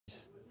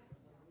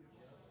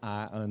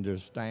I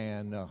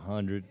understand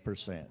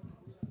 100%.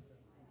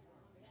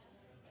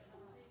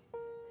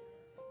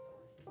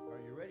 Are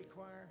you ready,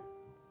 choir?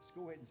 Let's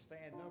go ahead and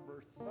stand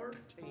number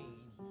 13,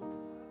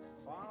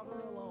 Father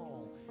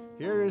Alone.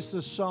 Here is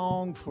the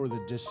song for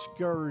the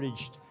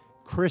discouraged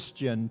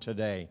Christian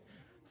today.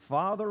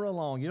 Father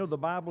Alone. You know, the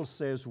Bible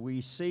says we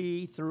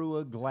see through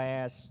a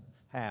glass,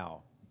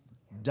 how?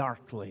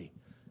 Darkly.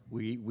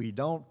 We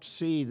don't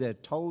see the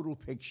total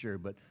picture,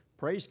 but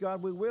praise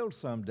God we will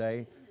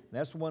someday.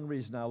 That's one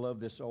reason I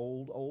love this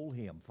old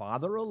hymn.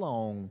 Father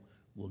alone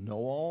will know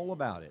all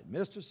about it.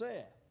 Mr.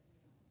 Seth.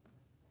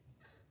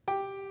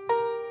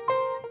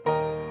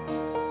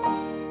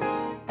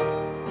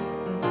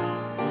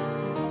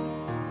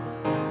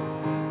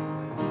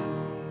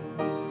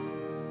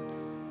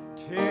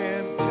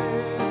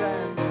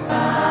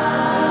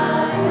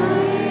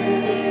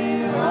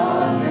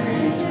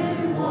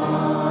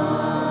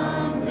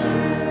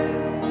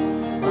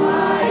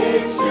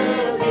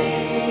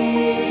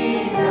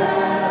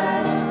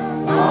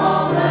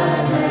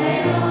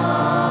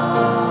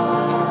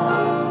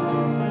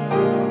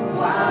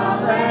 Why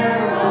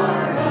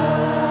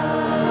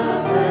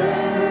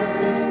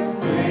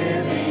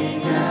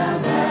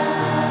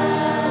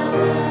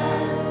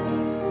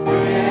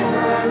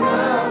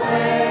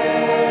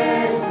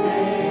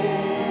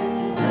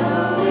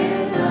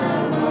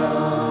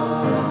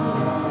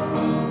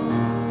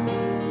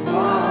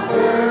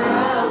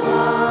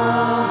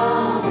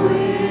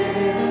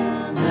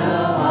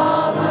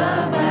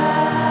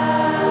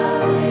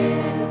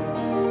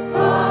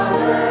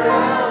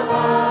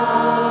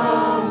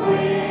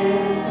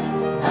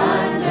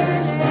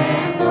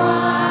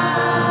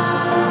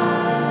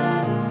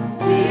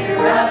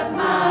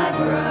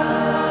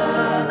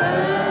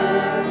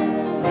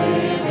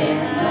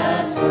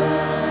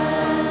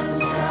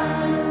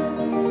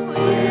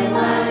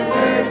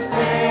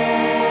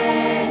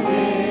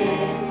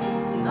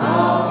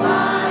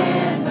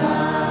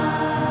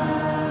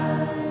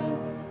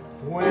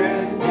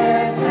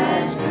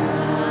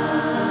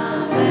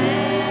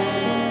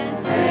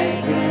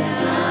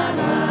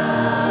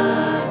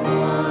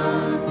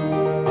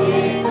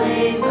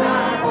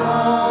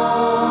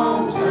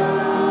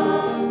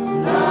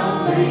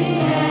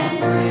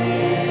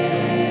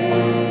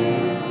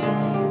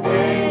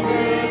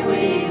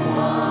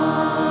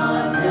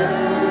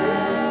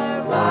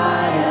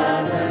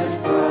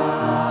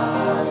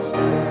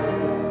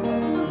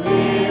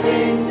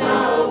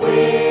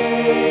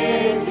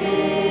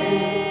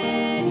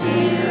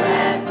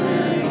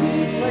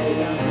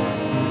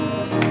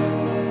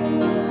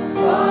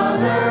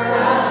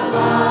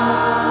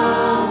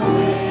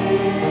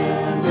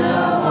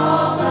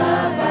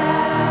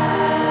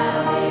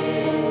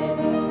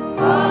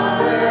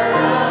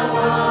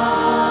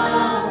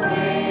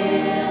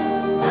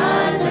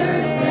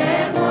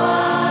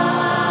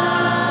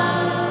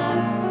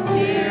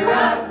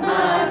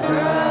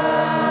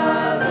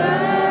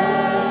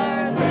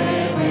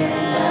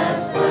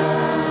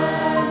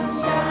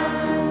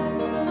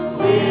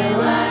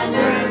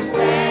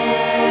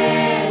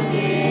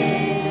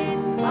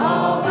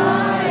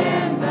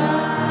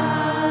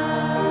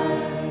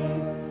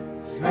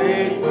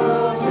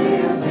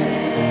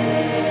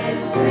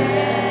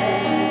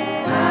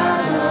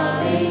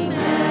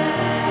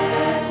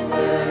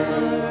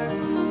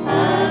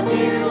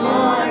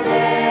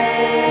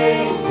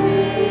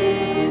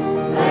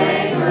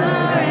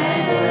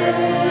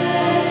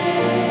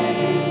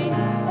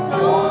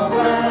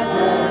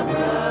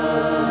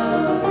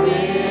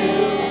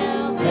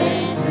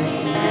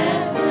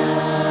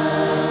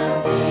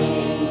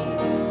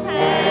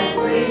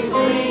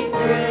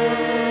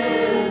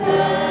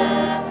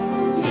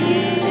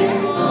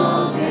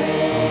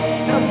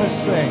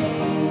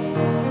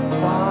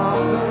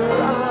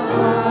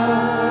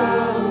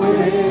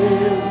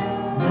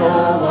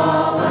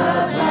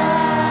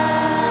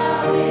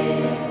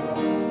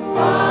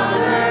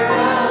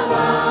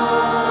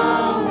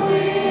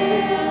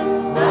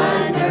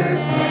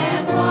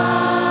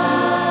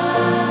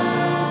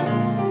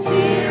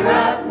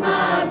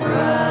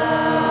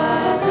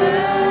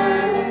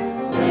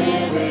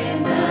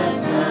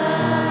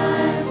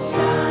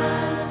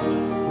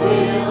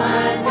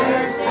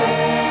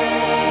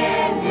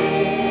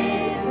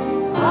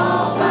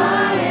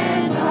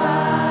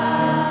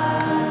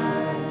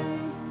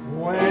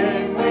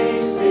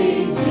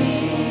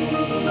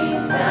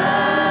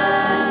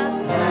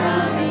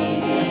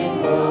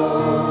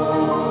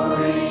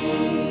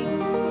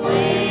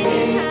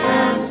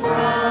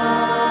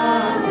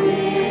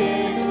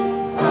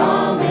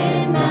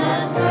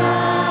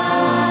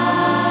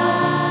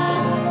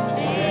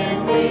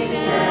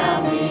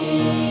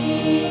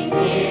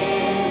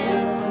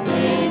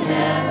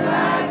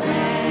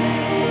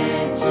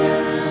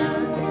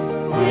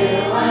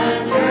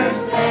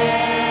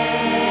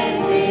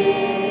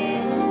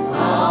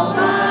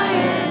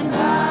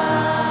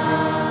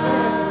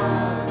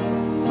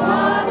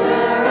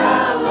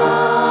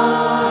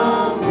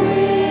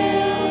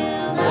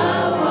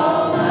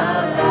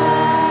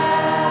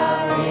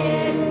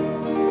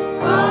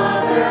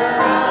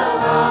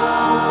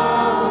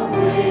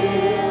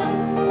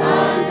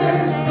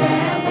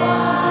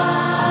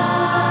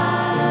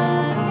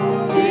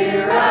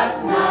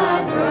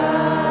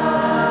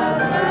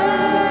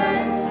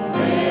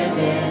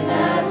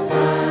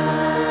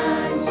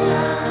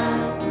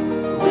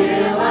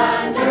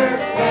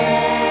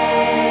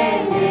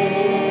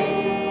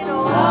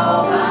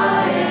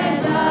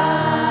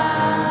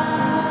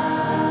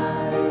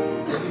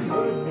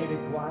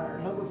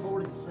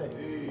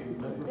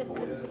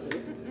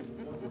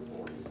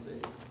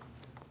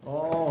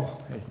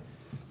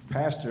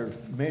Pastor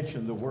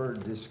mentioned the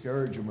word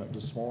discouragement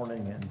this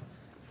morning, and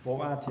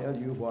boy, I tell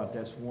you what,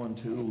 that's one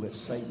tool that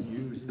Satan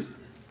uses.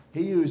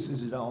 He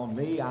uses it on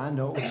me. I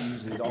know he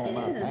uses it on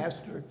my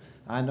pastor.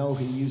 I know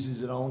he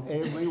uses it on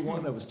every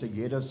one of us to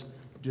get us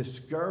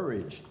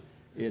discouraged.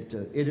 It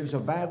is a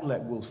battle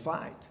that we'll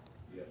fight.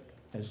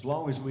 As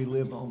long as we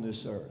live on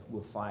this earth,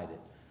 we'll fight it.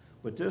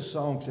 But this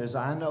song says,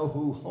 I know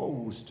who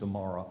holds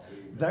tomorrow.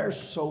 There's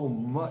so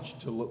much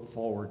to look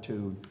forward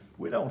to.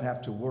 We don't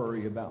have to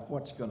worry about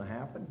what's going to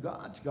happen.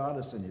 God's got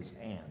us in his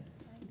hand.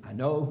 I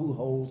know who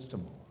holds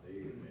tomorrow.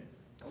 Amen.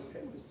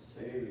 Okay, Mr.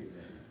 Savior.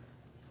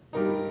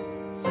 Amen.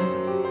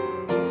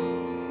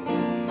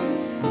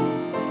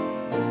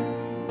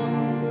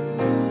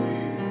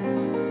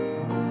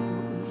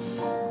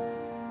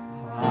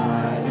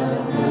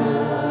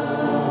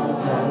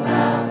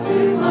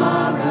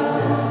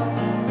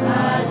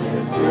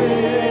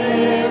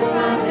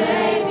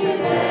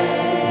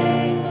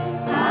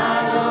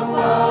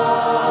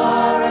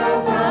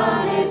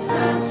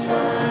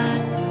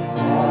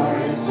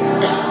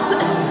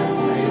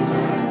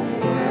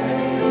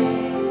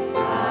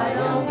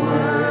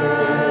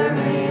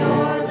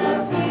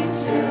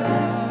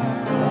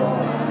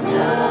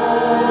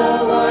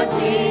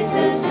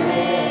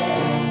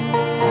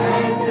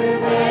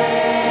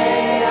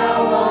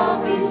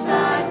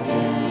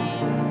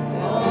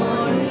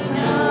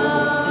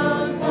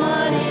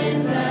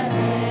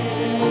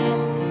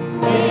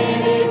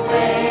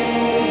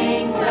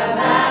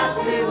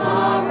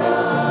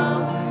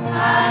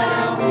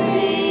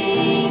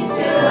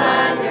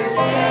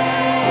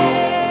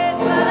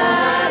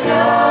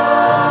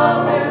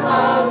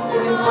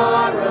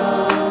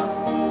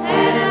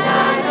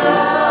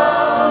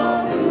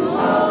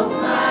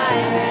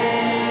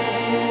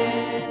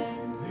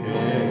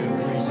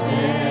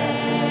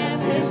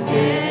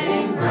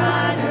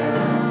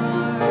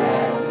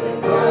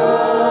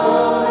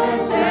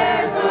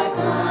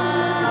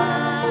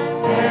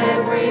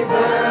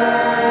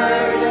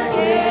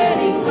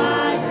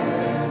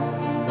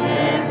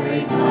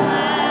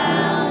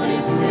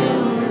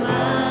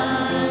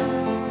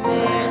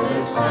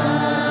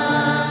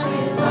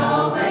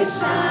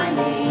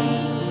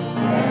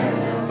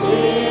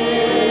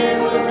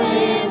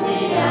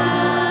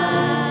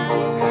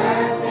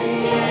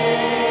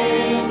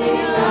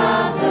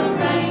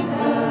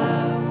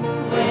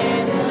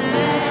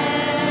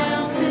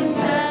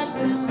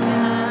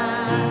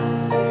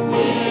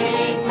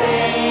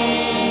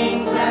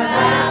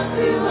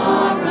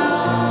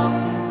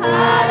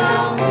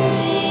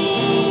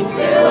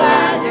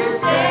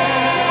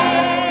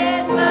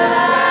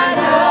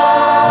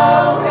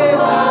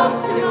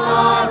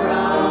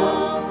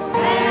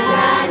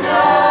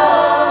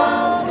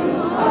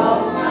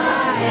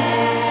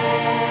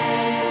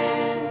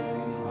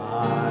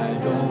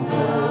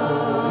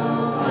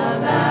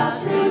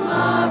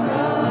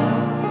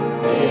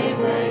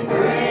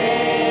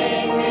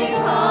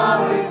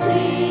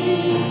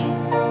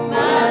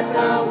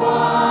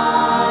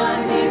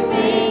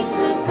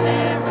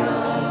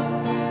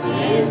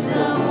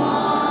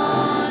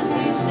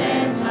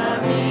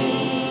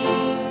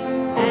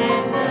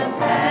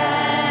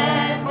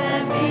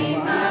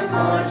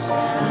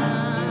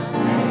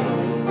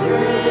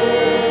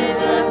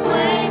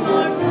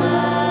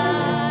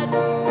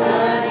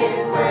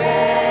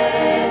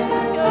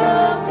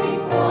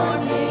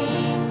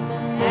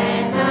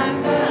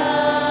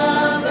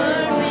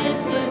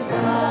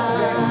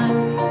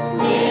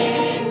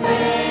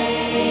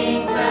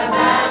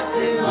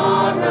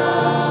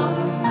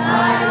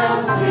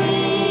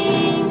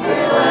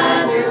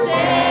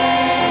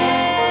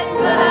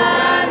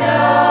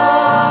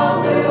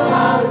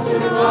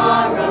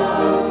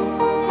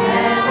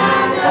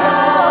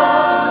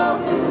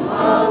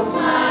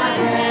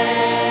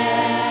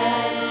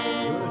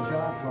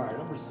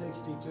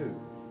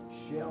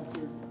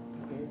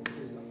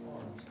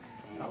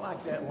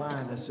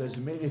 Says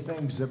many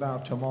things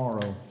about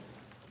tomorrow.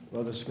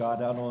 Brother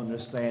Scott, I don't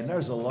understand.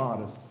 There's a lot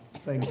of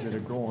things that are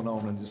going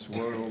on in this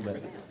world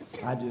that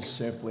I just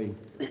simply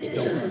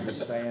don't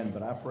understand,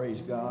 but I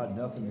praise God.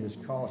 Nothing has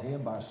caught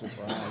him by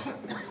surprise.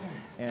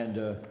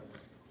 And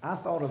I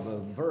thought of a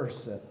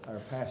verse that our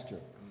pastor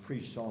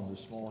preached on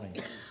this morning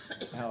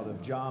out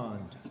of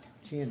John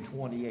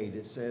 10:28.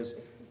 It says,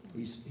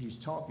 he's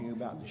talking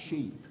about the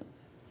sheep.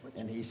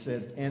 And he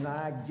said, and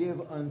I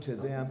give unto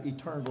them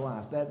eternal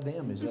life. That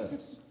them is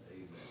us.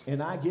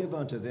 And I give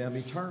unto them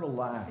eternal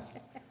life,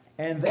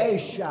 and they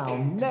shall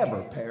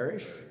never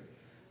perish,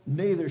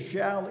 neither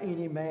shall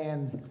any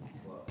man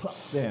pluck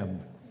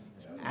them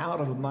out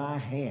of my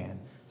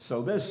hand.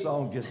 So this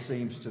song just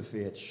seems to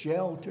fit.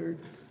 Sheltered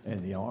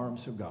in the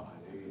arms of God.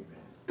 Amen.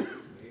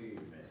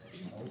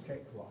 Okay,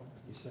 Claude,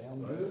 you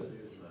sound good.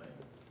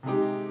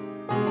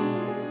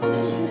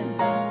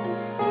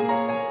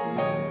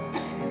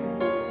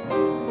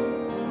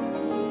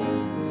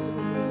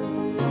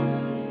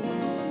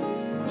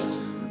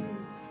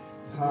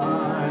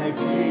 I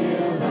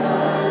feel the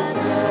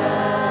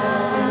touch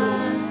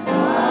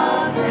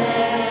of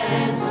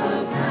hands so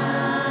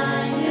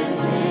kind and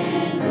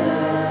tender.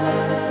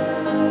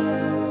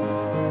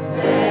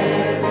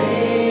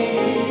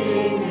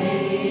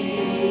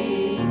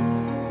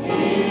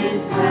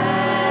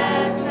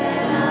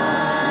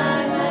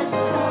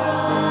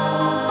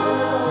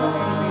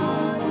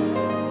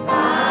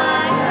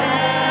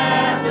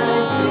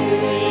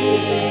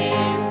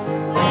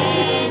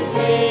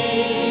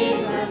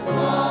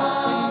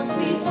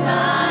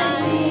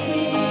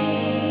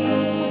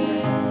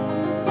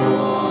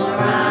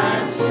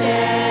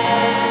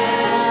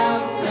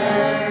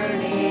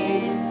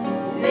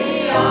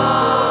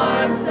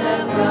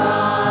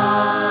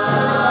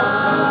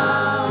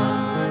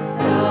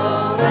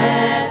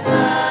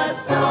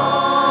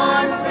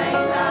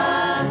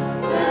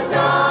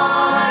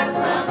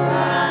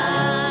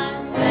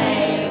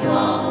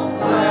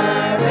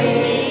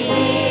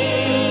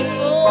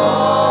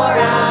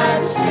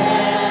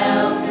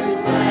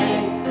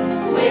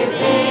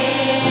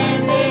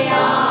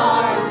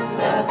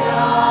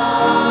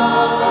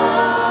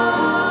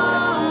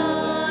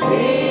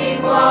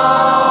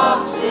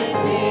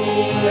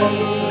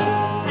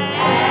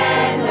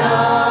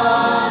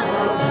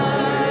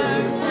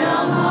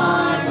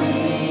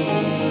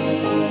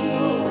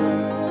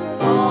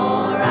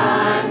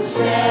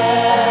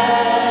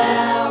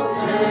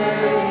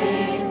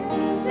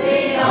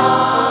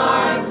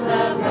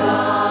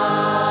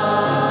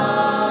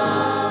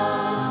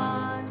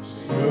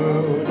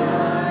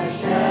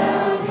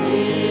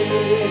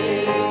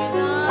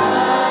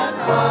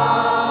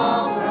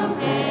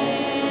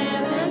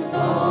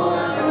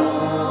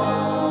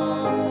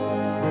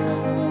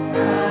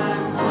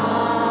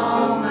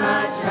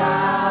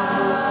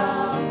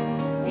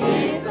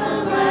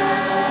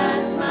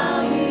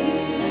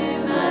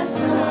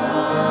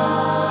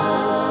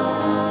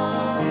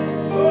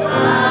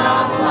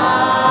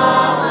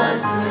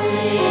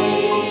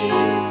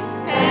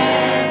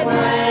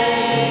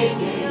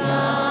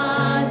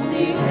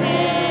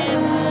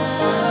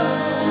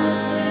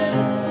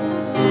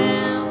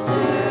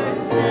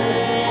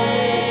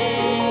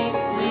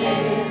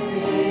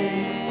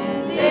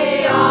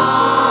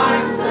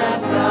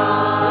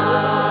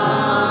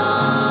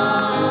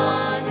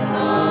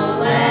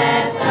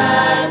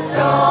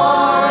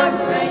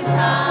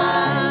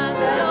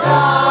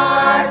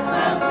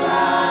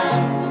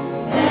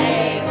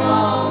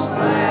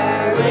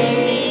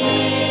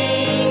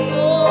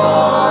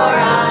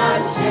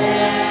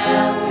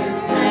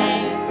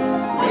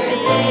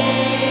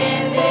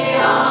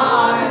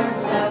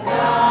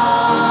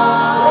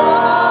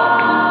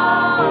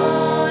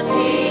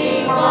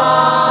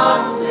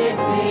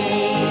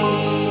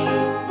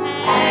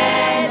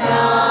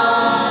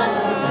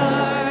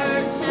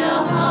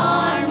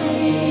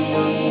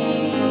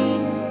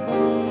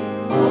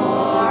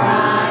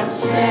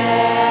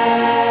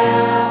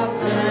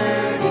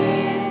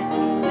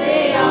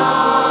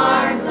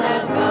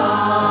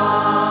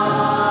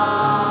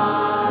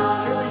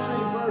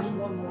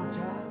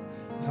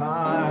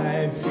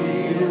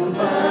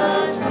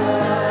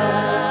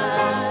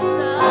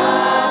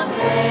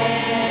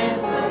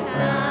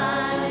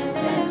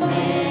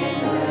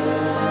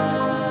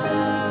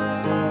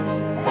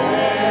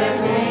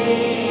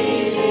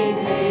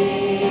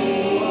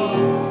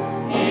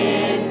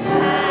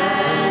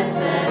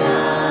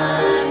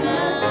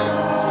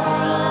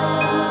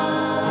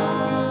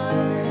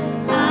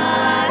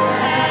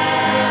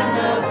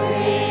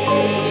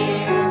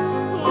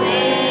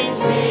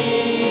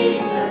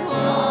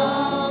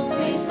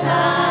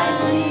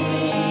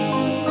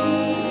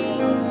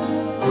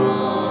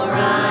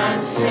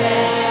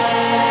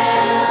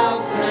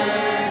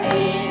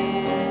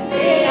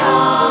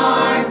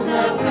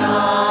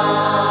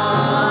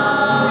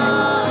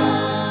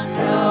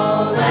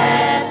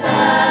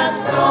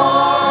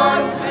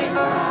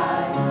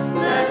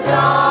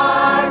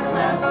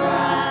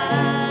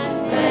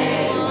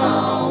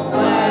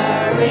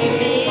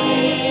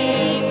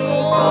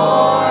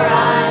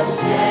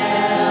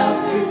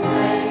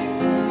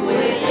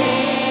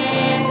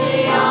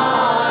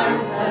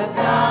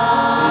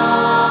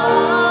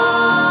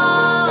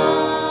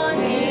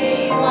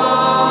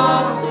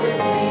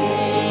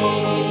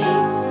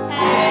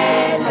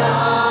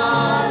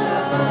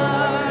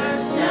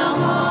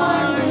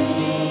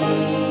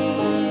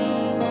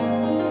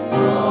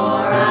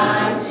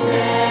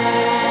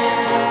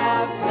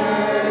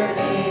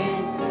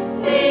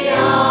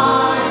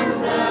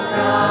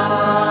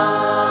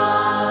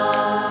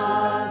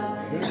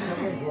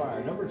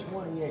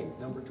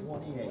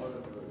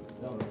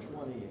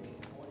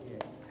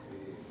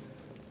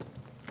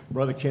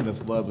 Brother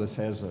Kenneth Lovelace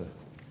has a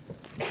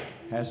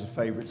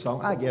favorite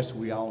song. I guess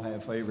we all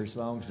have favorite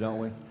songs, don't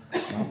we?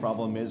 My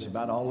problem is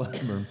about all of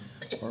them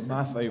are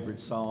my favorite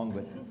song,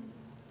 but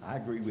I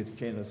agree with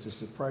Kenneth.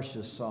 It's a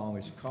precious song.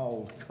 It's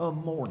called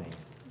Come Morning.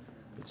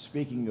 It's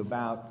speaking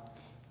about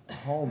the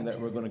home that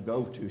we're going to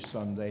go to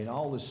someday and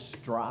all the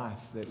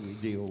strife that we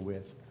deal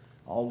with,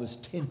 all this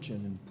tension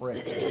and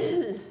pressure.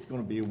 It's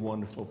going to be a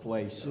wonderful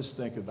place. Just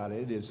think about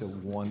it. It is a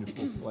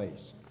wonderful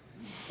place.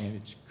 And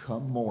it's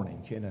come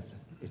morning, Kenneth.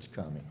 It's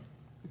coming.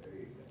 There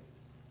you go.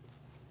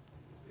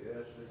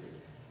 Yes, it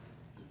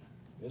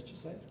is. Yes, you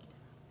say?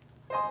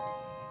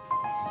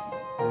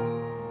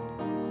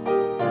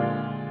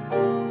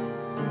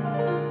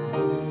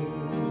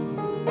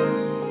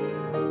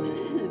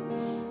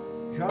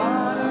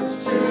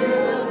 God's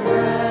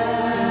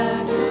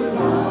children too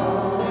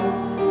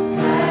long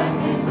has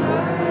been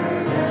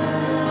burdened.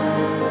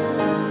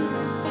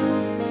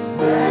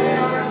 They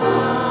are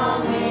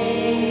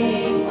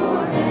longing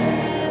for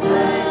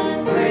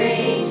heaven's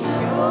great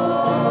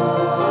shore,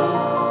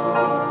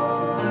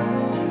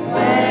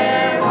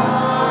 where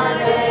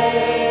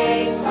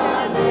heartaches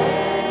are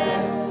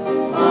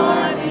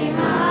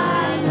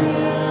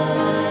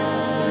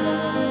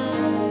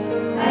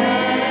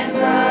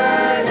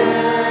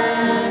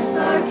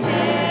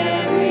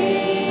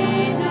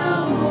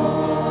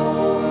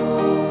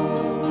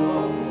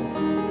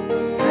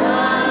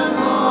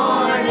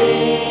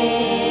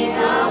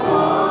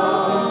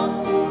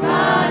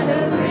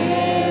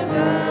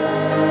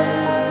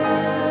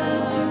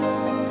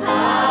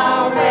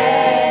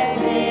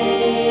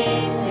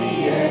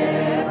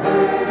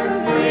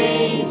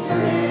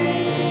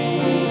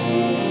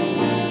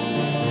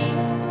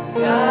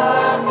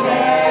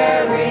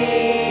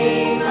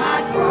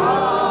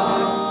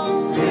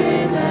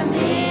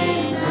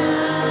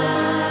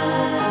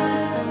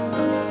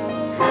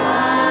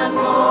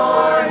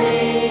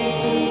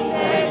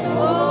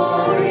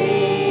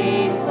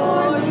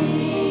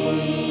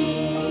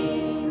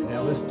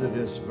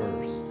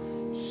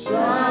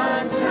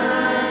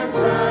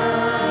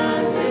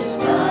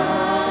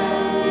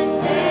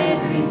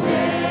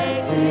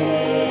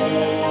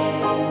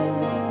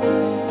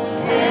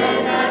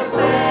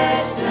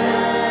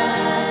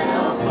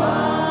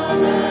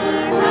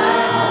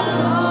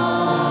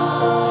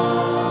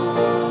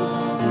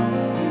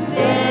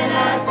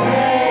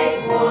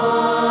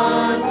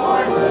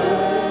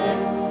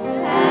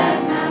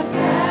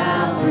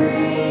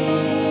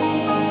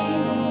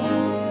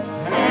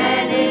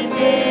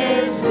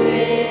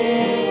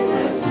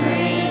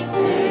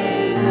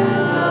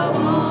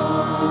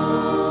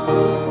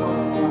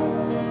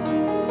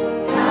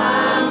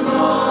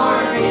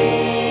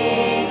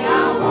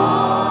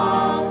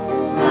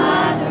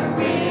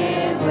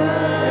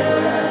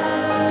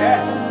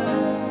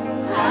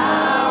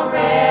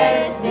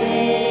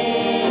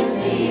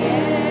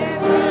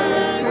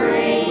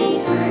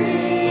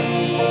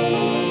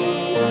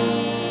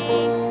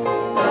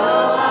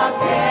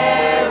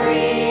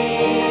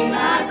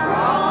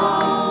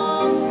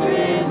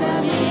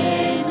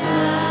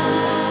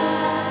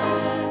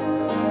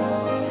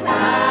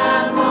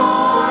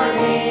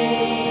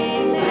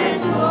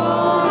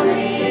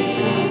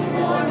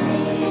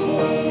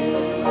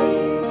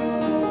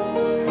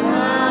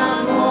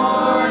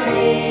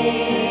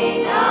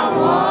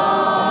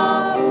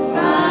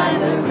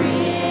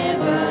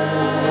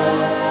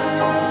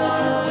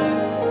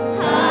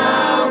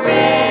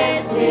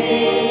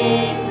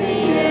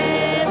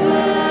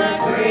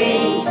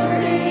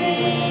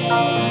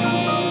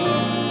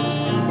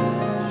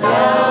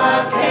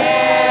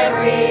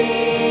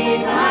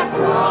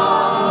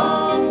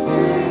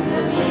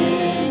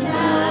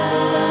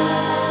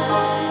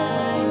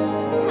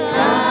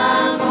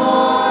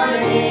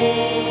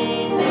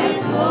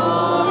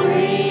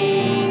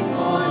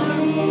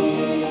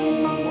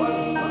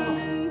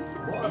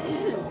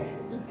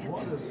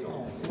the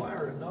song,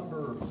 choir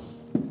number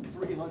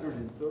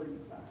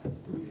 335.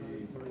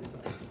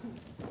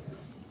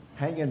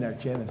 Hang in there,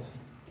 Kenneth.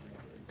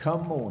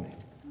 Come morning.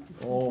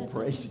 Oh,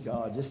 praise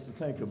God. Just to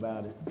think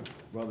about it,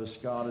 Brother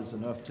Scott, is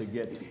enough to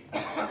get,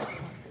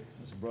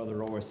 as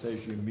Brother always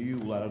says, your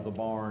mule out of the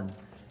barn.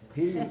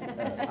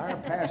 Our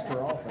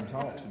pastor often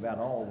talks about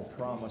all the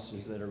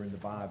promises that are in the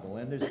Bible,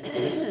 and it's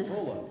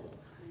full of them.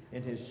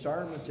 In his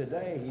sermon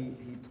today,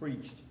 he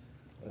preached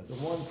the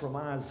one from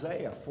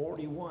Isaiah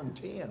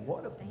 41:10.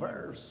 What a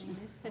verse.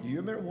 Do you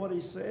remember what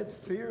he said?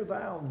 Fear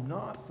thou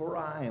not, for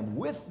I am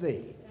with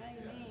thee.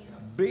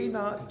 Be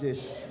not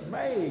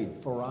dismayed,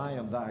 for I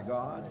am thy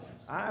God.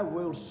 I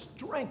will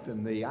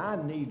strengthen thee. I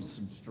need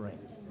some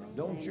strength,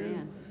 don't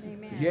you?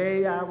 Amen.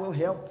 Yea, I will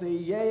help thee.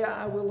 Yea,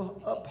 I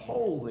will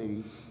uphold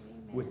thee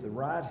with the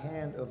right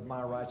hand of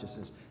my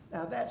righteousness.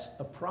 Now that's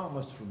a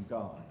promise from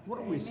God. What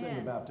do we sing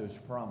about those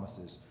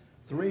promises?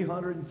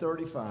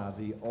 335,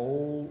 the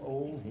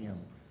old hymn,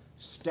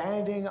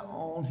 standing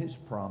on his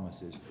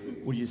promises.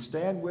 Will you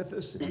stand with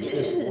us in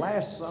this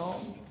last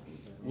song?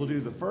 We'll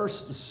do the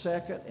first, the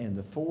second, and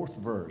the fourth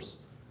verse.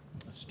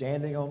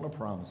 Standing on the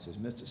promises.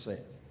 Mr. Seth.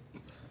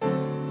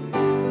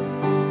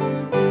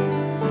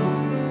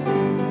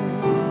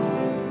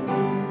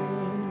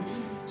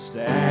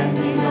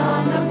 Standing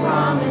on the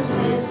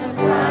promises of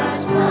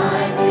Christ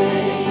my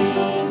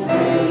King,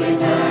 through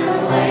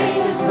eternal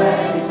ages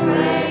let his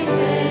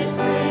praises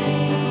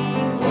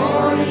sing.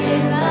 Glory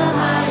in the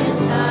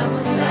highest I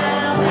will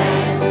shout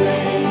and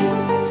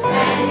sing,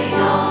 standing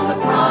on the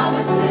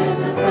promises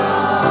of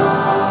God.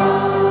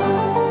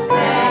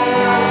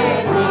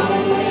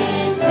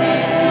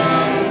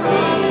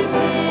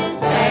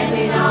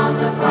 Standing on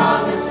the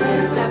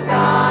promises of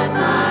God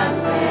my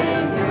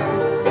Savior.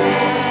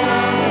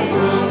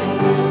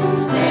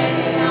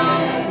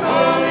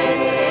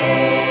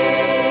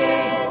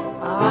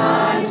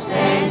 I'm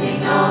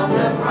standing on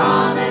the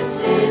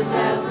promises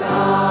of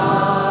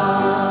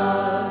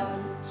God.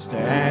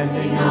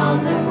 Standing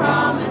on the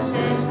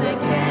promises that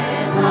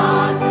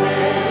cannot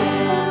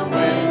fail.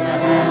 When the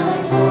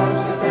howling storms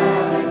of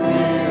hell and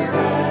fear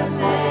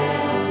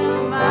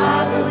assail,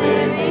 by the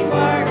living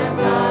word of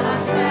God I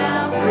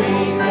shall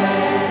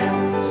prevail.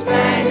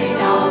 Standing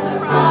on the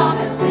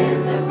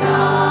promises of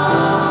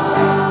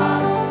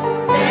God.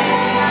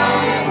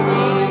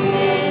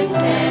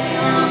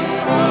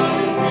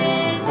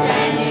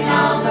 Standing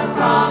on the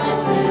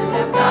promises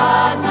of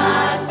God,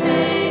 my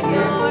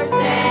Savior.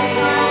 Standing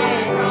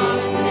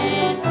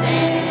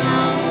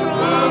on the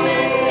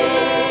promises.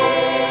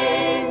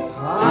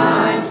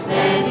 I'm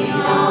standing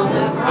on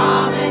the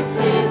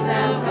promises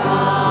of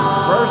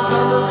God. Verse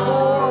number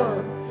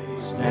 4.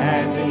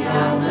 Standing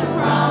on the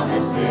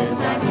promises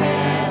I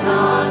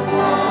cannot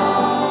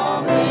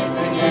fall.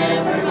 Listening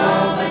every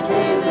moment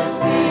to the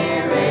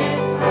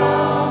Spirit's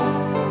call.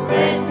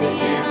 Resting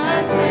in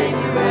my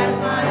Savior as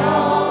my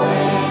all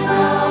in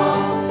all.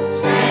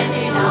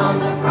 Standing on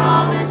the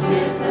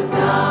promises of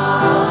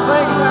God.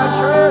 Sing now,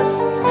 church.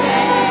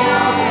 Standing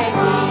on the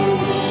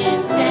promises.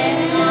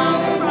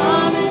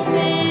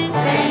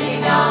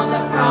 Standing on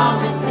the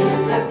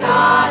promises of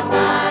God,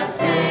 my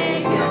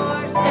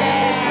Savior.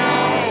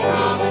 Standing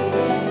on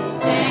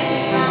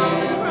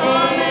the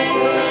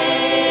promises.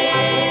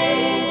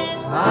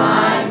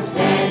 I'm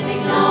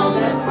standing on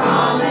the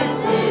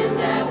promises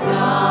of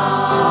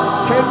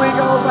God. Can we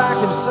go back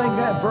and sing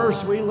that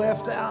verse we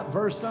left out?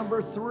 Verse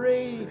number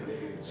 3.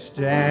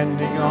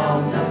 Standing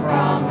on the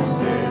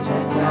promises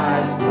of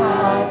Christ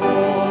my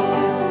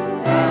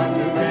King. Down to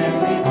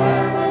them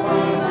eternal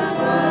was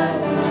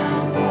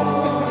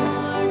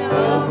transformed,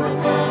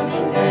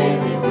 overcoming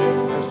daily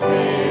with the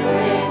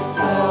Spirit's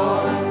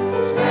sword.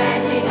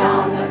 Standing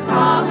on the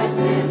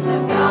promises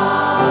of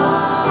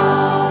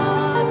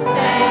God.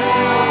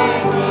 Standing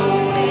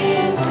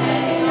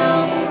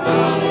on the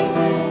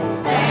promises.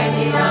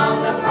 Standing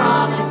on the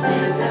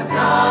promises of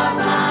God,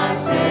 my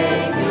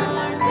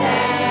Savior.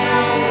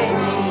 Standing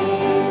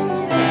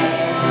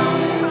on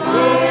the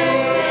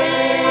promises.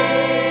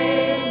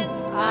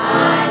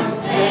 I'm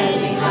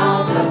standing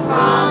on the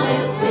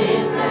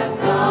promises of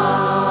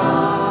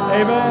God.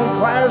 Amen.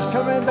 Choir's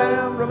coming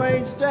down.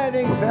 Remain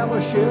standing,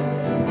 fellowship.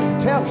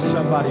 Tell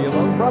somebody you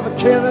love. Brother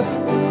Kenneth.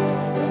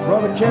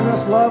 Brother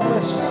Kenneth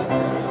Lovelace.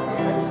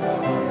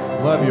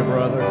 Love you,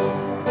 brother.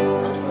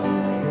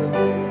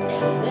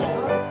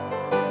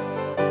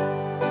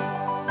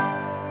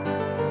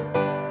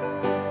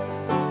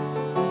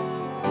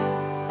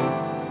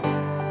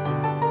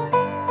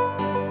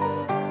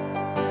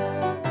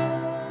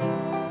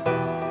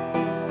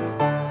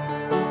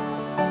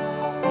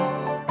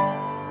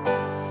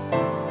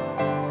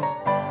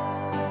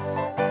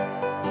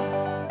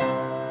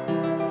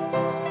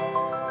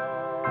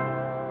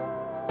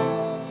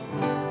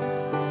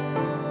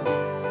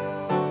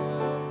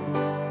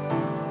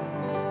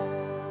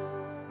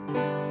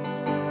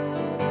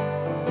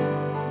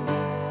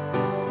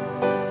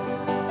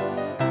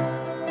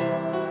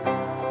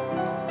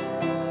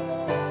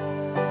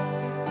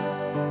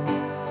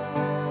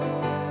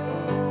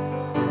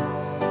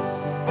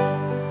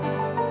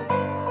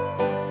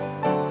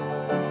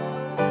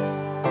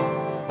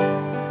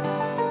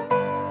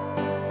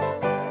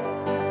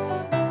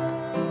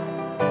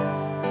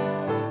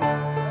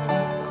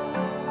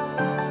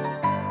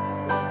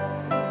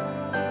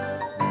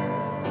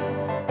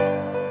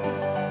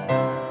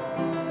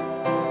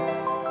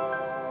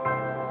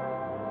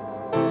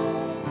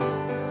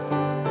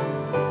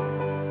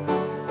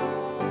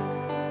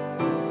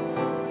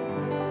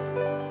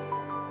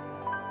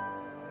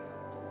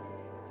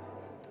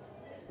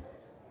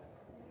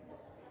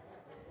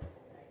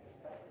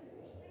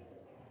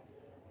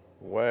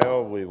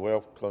 Well, we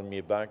welcome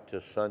you back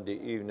to Sunday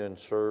evening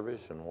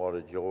service, and what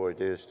a joy it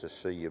is to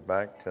see you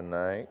back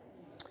tonight.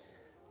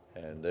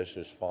 And this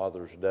is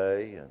Father's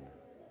Day, and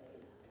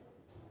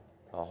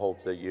I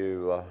hope that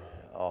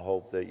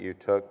you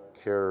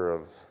took care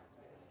of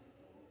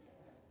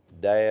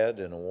Dad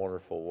in a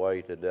wonderful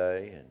way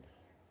today. And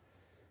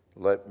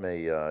let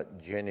me,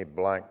 Jenny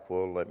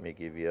Blackwell, let me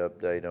give you an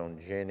update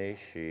on Jenny.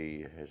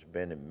 She has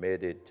been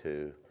admitted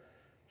to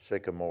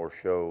Sycamore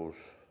Shoals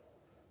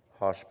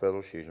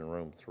Hospital. She's in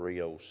room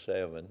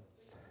 307.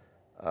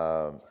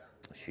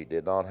 She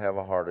did not have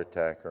a heart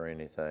attack or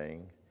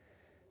anything,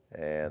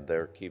 and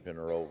they're keeping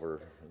her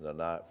over the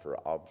night for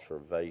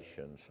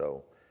observation.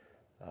 So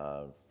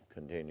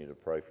continue to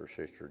pray for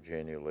Sister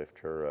Jenny, lift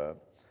her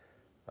up.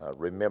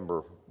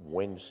 Remember,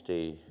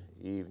 Wednesday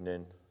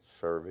evening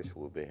service,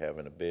 we'll be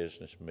having a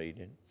business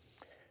meeting.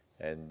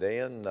 And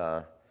then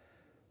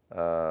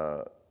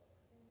the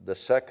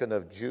 2nd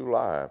of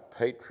July,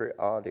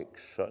 Patriotic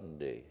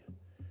Sunday.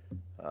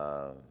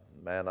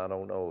 Man, I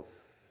don't know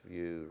if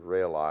you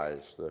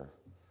realize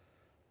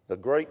the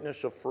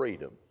greatness of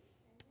freedom.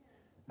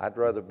 I'd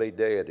rather be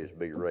dead as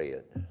be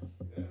red.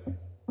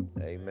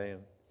 Amen.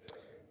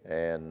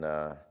 And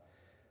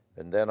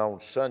then on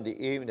Sunday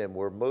evening,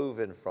 we're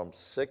moving from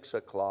 6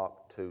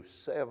 o'clock to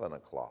 7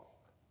 o'clock.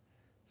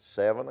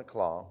 7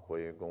 o'clock,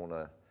 we're going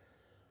to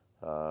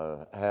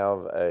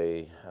have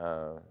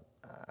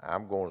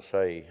I'm going to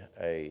say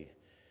a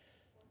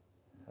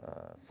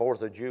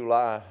 4th of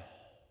July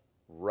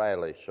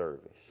rally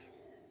service.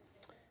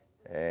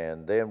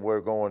 And then we're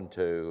going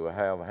to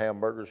have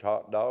hamburgers,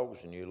 hot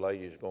dogs, and you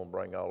ladies are going to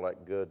bring all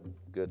that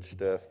good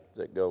stuff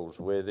that goes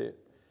with it.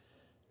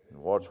 And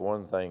what's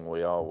one thing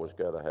we always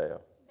got to have?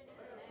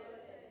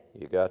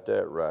 You got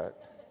that right.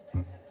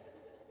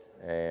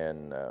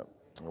 And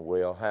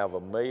we'll have a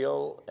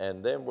meal,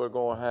 and then we're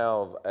going to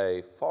have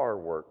a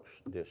fireworks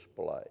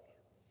display.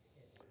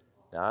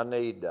 Now, I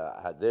need,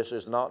 this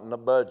is not in the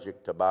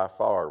budget to buy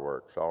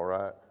fireworks, all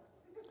right?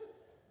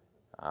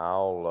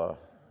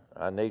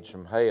 I need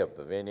some help.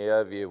 If any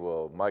of you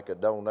will make a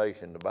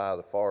donation to buy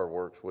the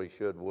fireworks, would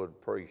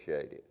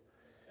appreciate it.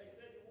 They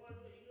said it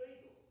wasn't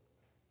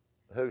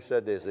illegal. Who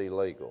said it's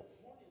illegal?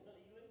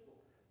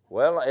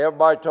 Well,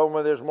 everybody told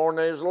me this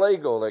morning it's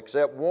legal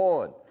except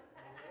one.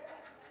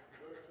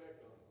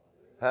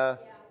 Huh?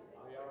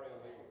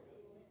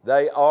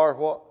 They are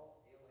what?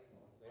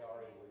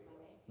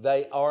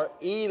 They are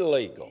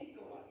illegal.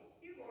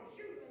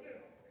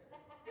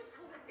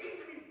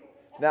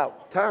 Now,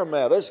 time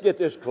out. Let's get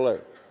this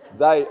clear.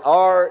 They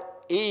are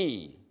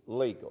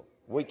illegal.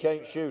 We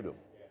can't shoot them.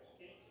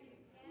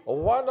 Well,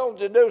 why don't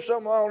they do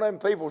something with all them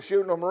people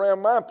shooting them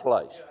around my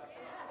place?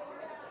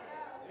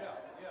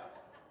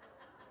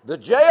 The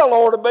jail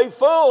ought to be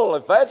full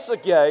if that's the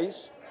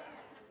case.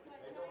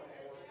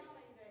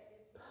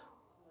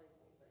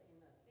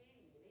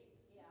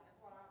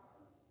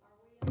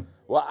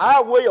 Well,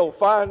 I will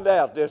find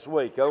out this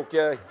week,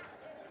 okay?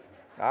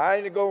 I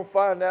ain't going to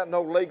find out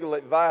no legal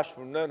advice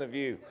from none of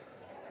you.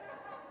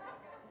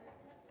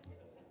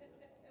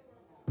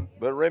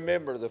 But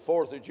remember, the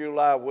 4th of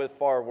July with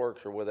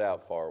fireworks or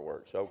without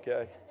fireworks,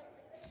 okay?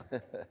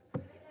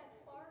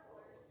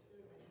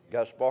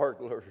 Got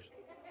sparklers.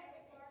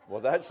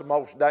 Well, that's the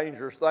most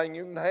dangerous thing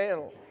you can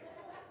handle.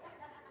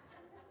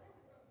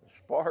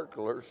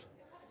 Sparklers.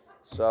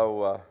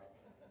 So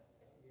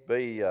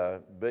be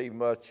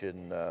much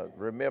and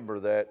remember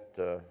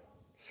that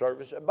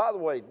service. And by the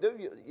way,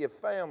 do your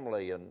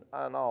family and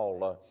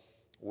all.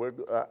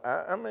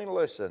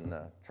 Listen.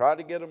 Try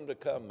to get them to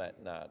come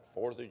that night.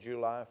 4th of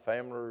July,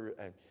 family.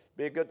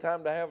 Be a good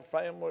time to have a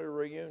family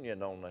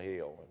reunion on the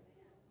hill.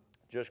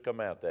 Just come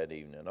out that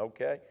evening,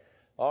 okay?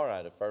 All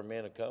right. If our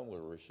men will come, we'll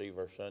receive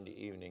our Sunday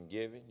evening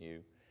giving.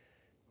 You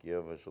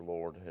give as the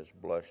Lord has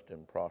blessed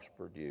and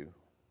prospered you.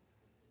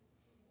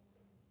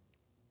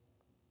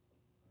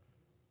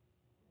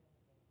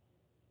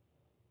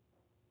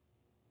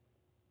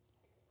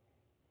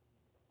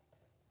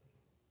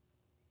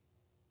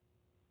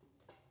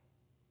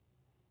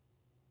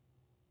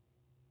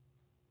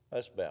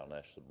 Let's bow and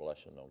ask the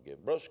blessing on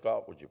give. Brother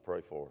Scott, would you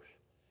pray for us?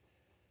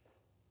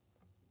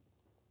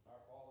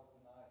 Our Father,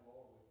 tonight,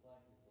 Lord, we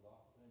thank you for the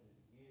opportunity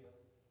to give.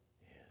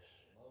 Yes.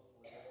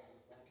 Mostly, Lord,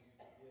 we thank you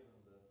for giving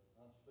the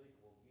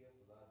unspeakable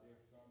gift of thy dear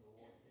Son, the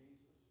Lord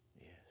Jesus.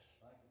 Yes.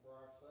 Thank you for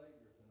our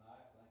Savior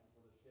tonight. Thank you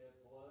for the shed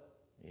blood.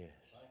 Yes.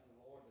 Thank you,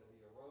 Lord, that he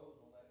arose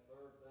on that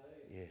third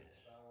day. Yes.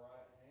 At thy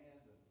right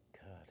hand. And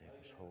God, help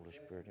us, Holy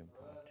Spirit,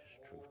 impart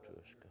this truth to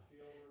us, God.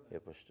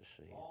 Help us to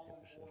see it. Help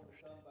us to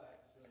understand.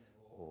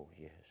 Oh,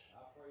 yes.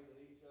 I pray that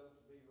each of us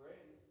be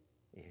ready.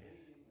 Yes.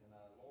 And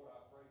Lord,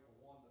 I pray for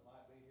one that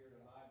might be here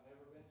tonight,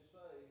 never been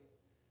saved,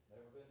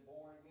 never been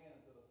born again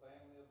into the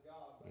family of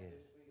God. May Yes.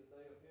 this be the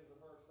day of his or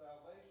her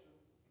salvation.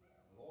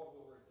 And Lord,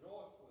 we'll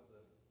rejoice with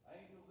the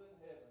angels in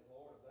heaven,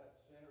 Lord, of that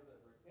sinner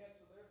that repents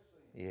of their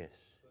sins. Yes.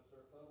 Puts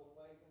their total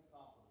faith and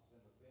confidence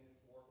in the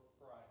finished work of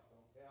Christ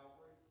on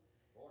Calvary.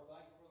 Lord,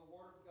 thank you for the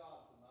word of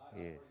God tonight.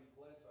 Yes. I pray you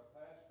bless our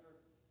pastor,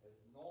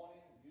 anoint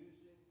him, use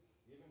him,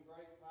 give him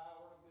great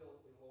power and ability.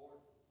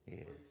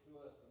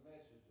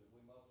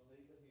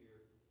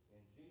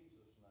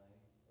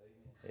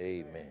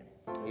 Amen.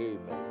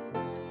 Amen.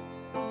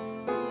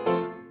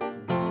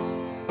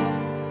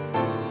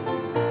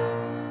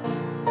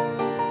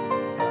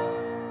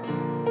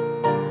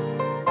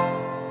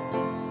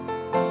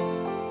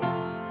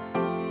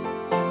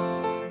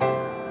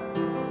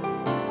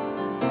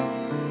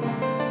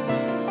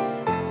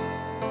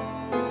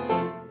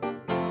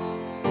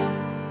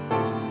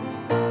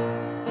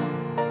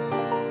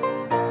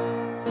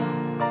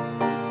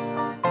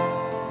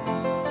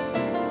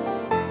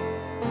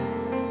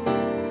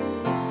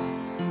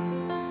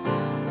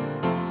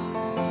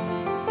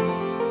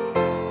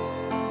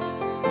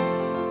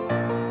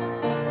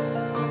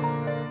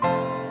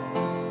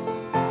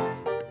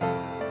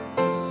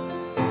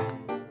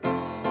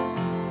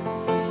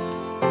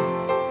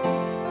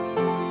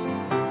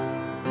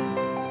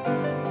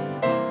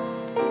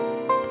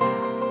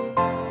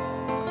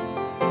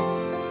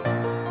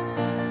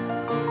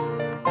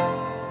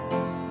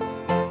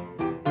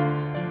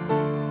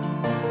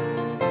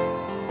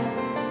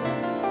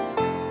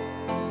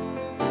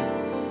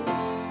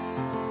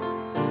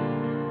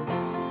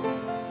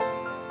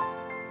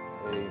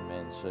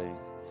 Amen. Say,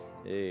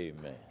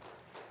 amen.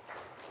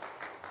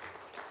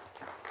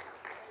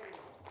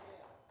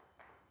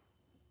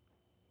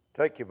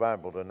 Take your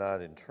Bible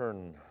tonight and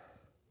turn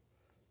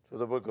to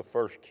the book of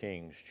 1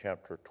 Kings,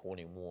 chapter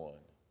 21.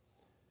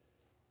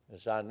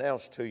 As I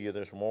announced to you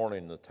this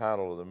morning, the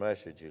title of the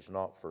message is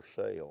Not for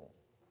Sale.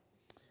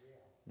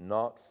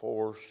 Not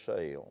for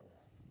sale.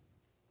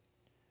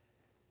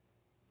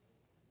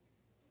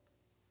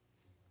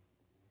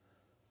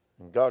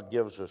 And God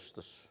gives us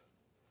the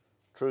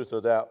truth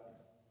of that.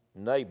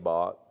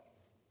 Naboth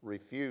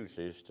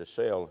refuses to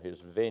sell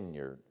his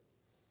vineyard.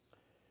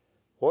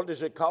 What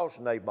does it cost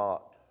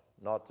Naboth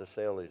not to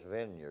sell his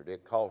vineyard?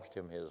 It cost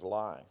him his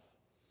life.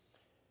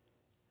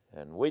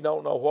 And we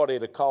don't know what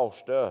it'll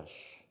cost us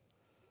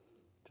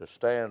to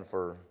stand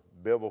for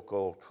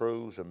biblical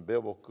truths and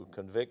biblical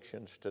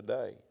convictions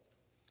today.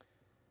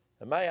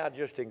 And may I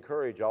just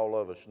encourage all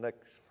of us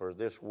for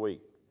this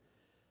week,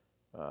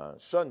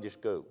 Sunday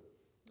school.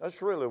 Let's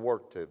really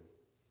work to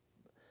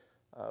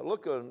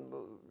look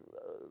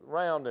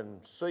around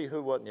and see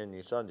who wasn't in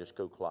your Sunday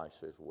school class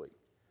this week.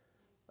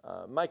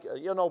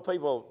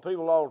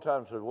 People all the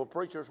time say, well,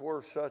 preachers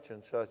were such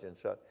and such and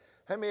such.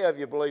 How many of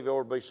you believe there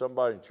ought to be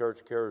somebody in church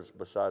cares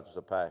besides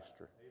the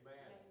pastor? Amen.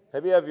 How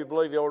many of you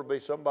believe there ought to be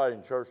somebody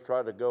in church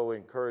try to go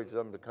encourage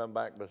them to come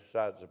back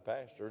besides the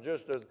pastor?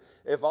 Just as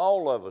if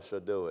all of us are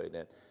doing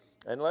it.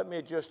 And let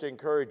me just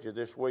encourage you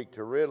this week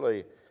to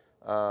really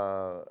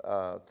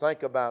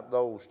think about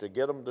those, to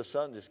get them to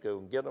Sunday school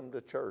and get them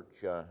to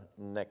church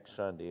next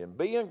Sunday. And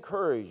be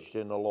encouraged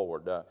in the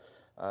Lord.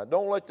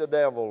 Don't let the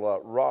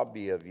devil rob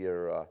you of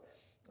your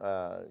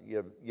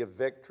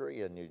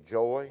victory and your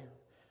joy.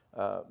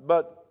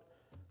 But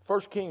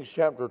 1 Kings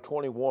chapter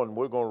 21,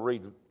 we're going to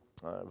read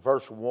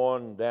verse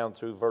 1 down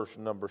through verse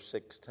number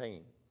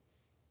 16.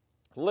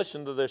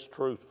 Listen to this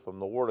truth from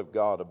the Word of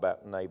God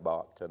about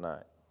Naboth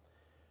tonight.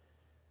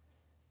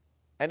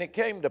 And it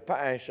came to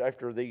pass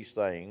after these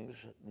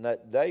things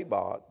that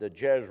Naboth the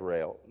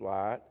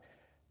Jezreelite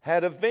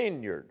had a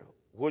vineyard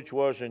which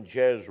was in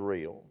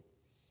Jezreel,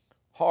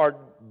 hard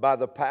by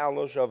the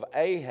palace of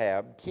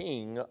Ahab,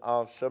 king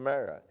of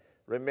Samaria.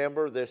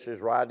 Remember, this is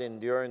right in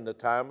during the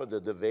time of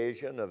the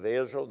division of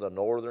Israel, the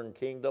northern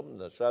kingdom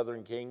and the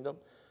southern kingdom.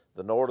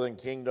 The northern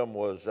kingdom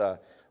was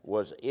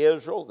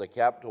Israel, the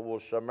capital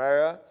was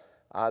Samaria.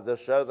 The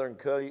southern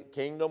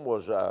kingdom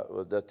was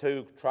the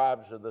two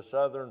tribes of the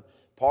southern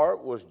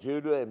part was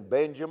Judah and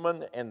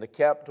Benjamin, and the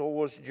capital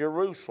was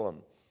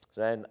Jerusalem.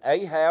 And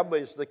Ahab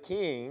is the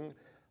king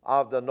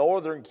of the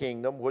northern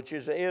kingdom, which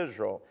is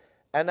Israel.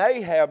 And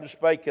Ahab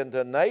spake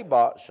unto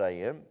Naboth,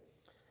 saying,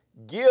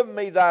 Give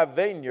me thy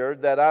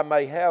vineyard, that I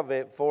may have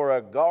it for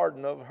a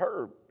garden of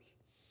herbs,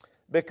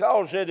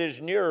 because it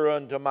is nearer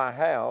unto my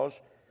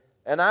house,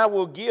 and I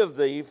will give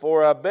thee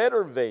for a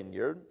better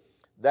vineyard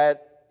than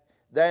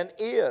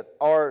it,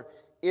 or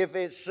if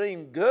it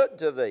seem good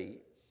to thee,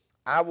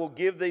 I will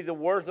give thee the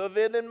worth of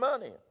it in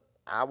money.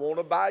 I want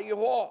to buy you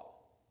what?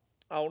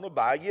 I want to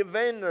buy you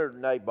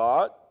vineyard,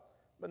 Naboth.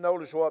 But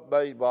notice what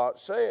Naboth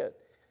said.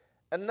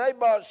 And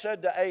Naboth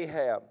said to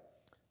Ahab,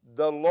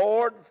 The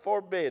Lord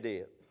forbid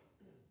it,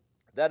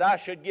 that I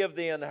should give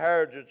the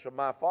inheritance of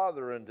my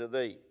father unto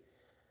thee.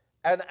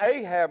 And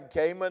Ahab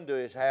came unto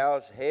his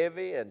house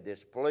heavy and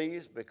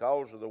displeased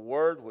because of the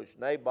word which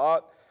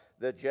Naboth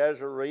the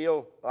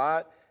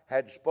Jezreelite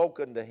had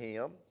spoken to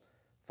him.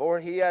 For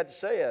he had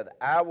said,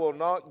 I will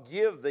not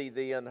give thee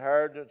the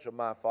inheritance of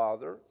my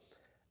father.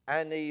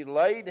 And he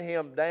laid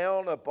him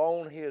down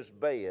upon his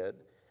bed,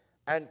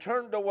 and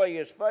turned away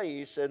his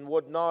face, and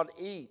would not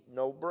eat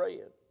no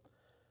bread.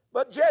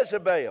 But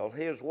Jezebel,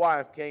 his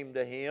wife, came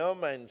to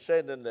him, and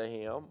said unto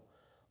him,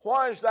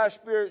 Why is thy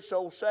spirit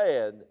so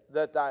sad,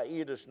 that thou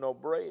eatest no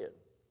bread?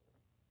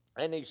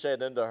 And he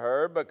said unto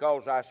her,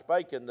 Because I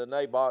spake unto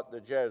Naboth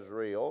the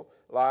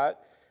Jezreelite,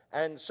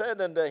 and said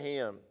unto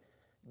him,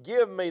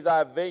 Give me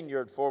thy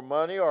vineyard for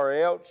money, or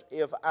else,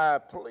 if I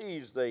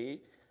please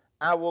thee,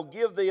 I will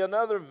give thee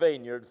another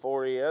vineyard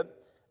for it.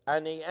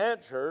 And he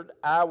answered,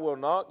 I will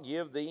not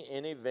give thee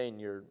any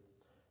vineyard.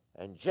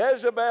 And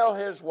Jezebel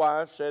his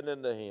wife said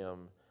unto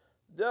him,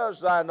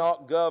 Dost thou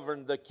not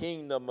govern the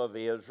kingdom of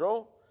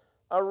Israel?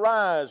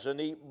 Arise and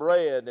eat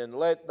bread, and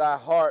let thy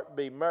heart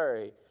be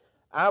merry.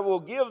 I will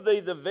give thee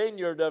the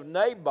vineyard of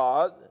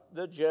Naboth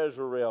the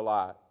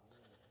Jezreelite.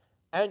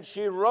 And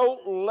she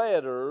wrote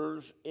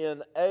letters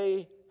in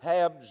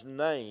Ahab's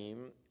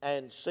name,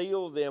 and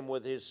sealed them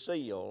with his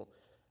seal,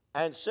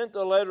 and sent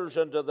the letters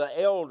unto the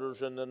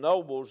elders and the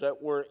nobles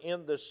that were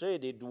in the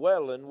city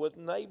dwelling with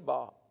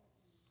Naboth.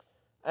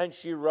 And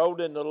she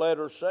wrote in the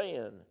letter,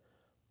 saying,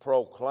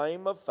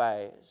 Proclaim a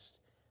fast,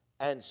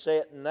 and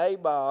set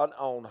Naboth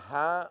on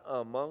high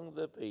among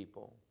the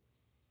people,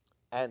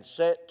 and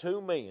set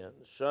 2 men,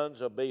 sons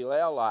of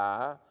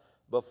Belial,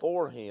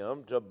 before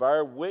him, to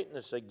bear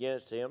witness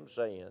against him,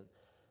 saying,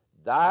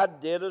 Thou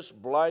didst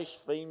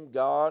blaspheme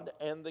God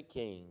and the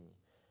king,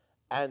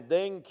 and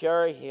then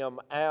carry him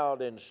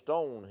out and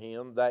stone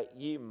him, that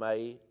ye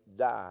may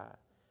die.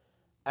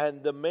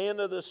 And the men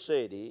of the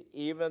city,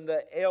 even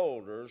the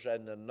elders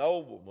and the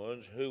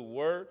noblemen who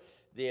were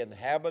the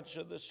inhabitants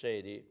of the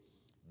city,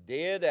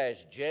 did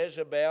as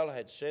Jezebel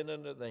had sent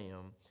unto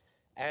them,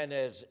 and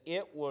as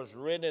it was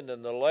written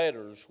in the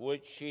letters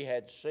which she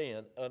had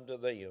sent unto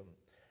them.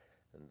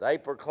 And they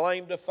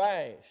proclaimed a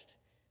fast,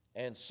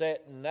 and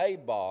set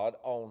Naboth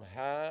on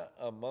high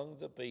among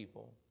the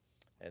people.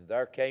 And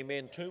there came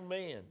in 2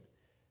 men,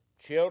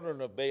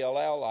 children of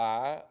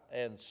Belial,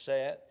 and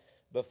sat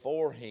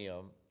before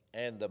him.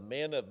 And the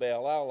men of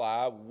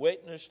Belial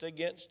witnessed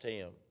against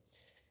him,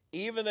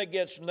 even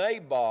against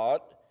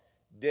Naboth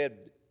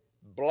did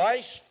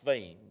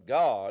blaspheme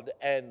God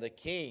and the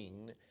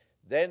king.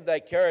 Then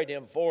they carried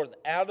him forth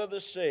out of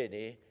the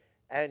city,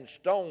 and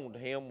stoned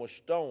him with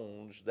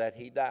stones, that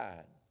he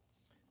died.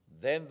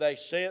 Then they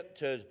sent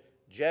to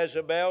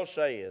Jezebel,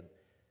 saying,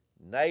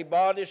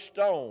 Naboth is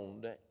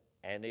stoned,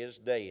 and is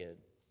dead.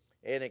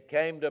 And it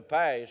came to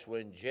pass,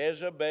 when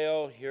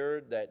Jezebel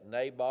heard that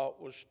Naboth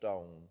was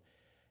stoned,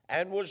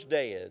 and was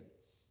dead,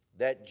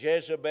 that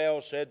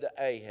Jezebel said to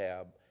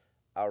Ahab,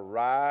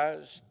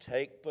 Arise,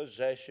 take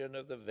possession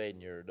of the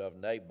vineyard of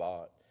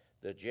Naboth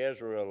the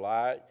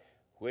Jezreelite,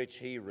 which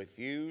he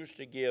refused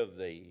to give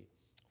thee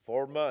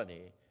for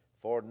money,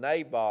 for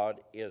Naboth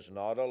is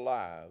not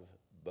alive,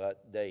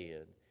 but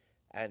dead.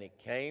 And it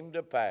came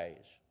to pass,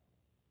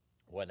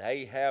 when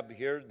Ahab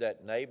heard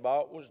that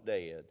Naboth was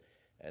dead,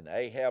 and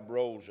Ahab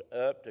rose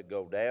up to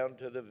go down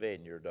to the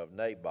vineyard of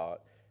Naboth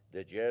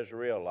the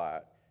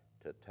Jezreelite,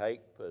 to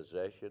take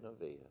possession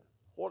of it.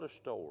 What a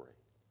story.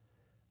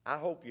 I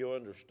hope you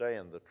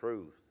understand the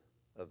truth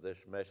of this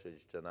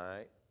message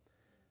tonight.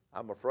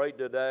 I'm afraid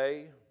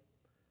today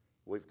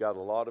we've got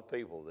a lot of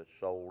people that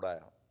sold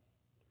out.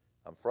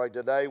 I'm afraid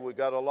today we've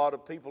got a lot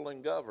of people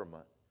in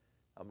government.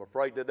 I'm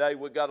afraid today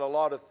we've got a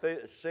lot of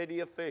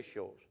city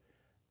officials.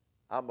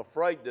 I'm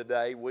afraid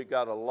today we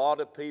got a lot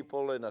of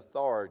people in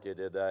authority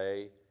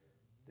today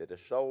that have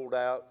sold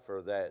out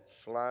for that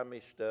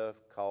slimy stuff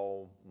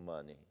called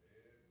money.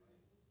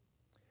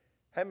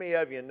 How many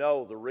of you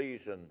know the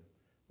reason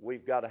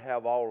we've got to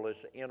have all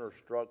this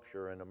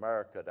infrastructure in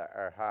America to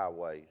our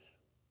highways?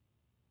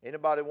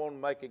 Anybody want to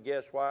make a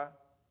guess why?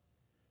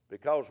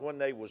 Because when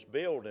they was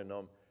building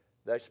them,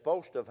 they're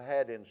supposed to have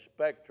had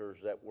inspectors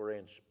that were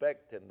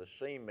inspecting the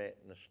cement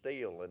and the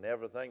steel and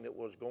everything that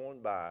was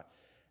going by.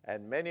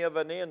 And many of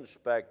an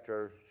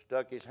inspector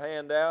stuck his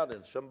hand out,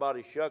 and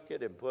somebody shook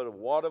it and put a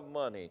wad of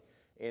money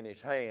in his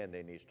hand,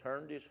 and he's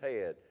turned his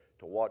head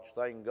to watch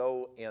things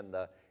go in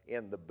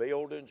the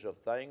buildings of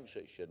things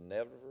that should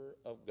never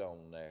have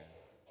gone there.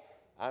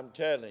 I'm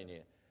telling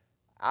you,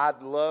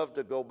 I'd love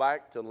to go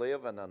back to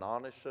live in an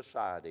honest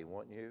society,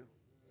 wouldn't you?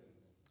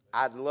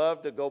 I'd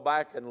love to go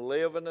back and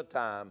live in a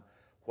time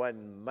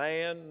when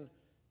man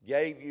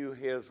gave you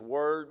his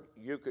word,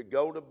 you could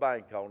go to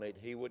bank on it,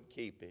 he would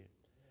keep it.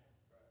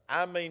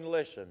 I mean,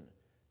 listen,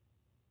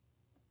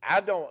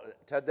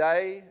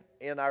 today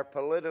in our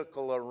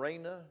political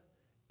arena,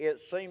 it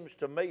seems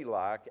to me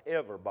like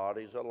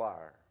everybody's a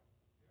liar.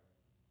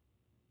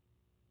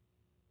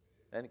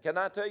 And can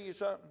I tell you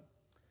something?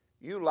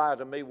 You lie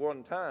to me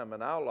one time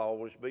and I'll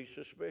always be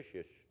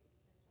suspicious.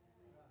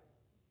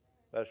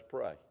 Let's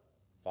pray.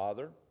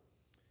 Father,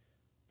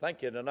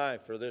 thank you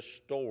tonight for this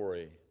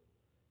story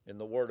in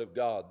the Word of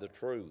God, the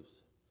truth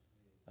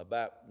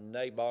about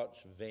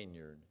Naboth's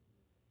vineyard.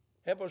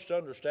 Help us to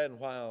understand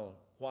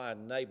why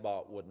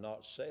Naboth would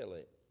not sell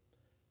it.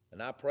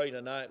 And I pray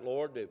tonight,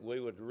 Lord, that we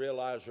would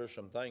realize there's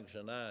some things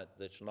tonight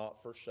that's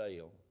not for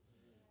sale.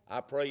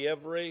 I pray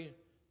every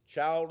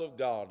child of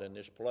God in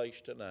this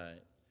place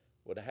tonight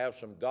would have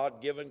some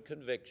God-given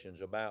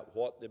convictions about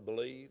what they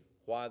believe,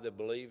 why they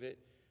believe it,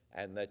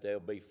 and that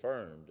they'll be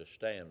firm to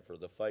stand for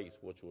the faith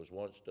which was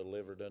once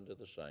delivered unto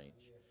the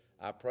saints.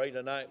 I pray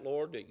tonight,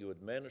 Lord, that you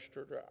would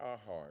minister to our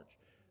hearts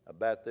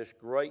about this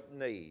great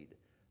need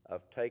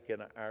of taking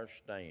our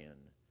stand.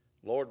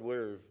 Lord,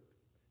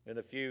 in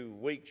a few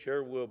weeks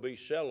here we'll be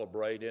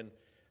celebrating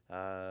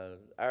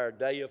our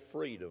day of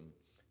freedom,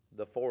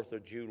 the 4th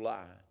of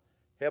July.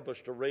 Help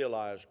us to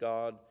realize,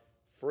 God,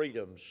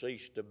 freedom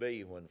ceased to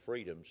be when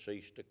freedom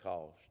ceased to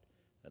cost.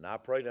 And I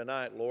pray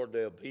tonight, Lord,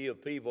 there'll be a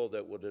people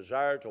that will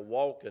desire to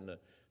walk in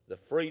the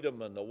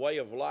freedom and the way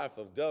of life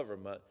of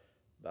government.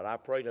 But I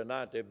pray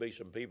tonight there'll be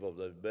some people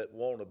that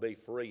want to be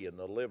free in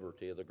the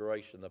liberty of the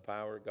grace and the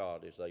power of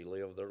God as they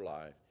live their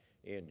life.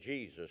 In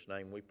Jesus'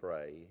 name we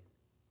pray.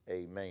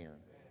 Amen.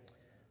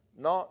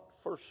 Not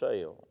for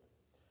sale.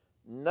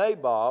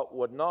 Naboth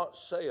would not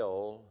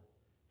sell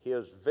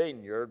his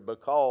vineyard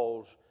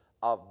because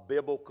of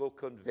biblical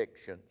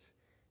convictions.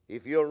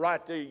 If you'll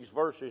write these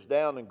verses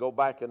down and go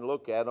back and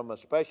look at them,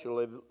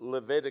 especially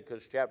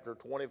Leviticus chapter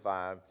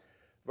 25,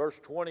 verse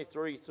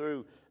 23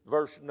 through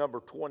verse number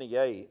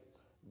 28,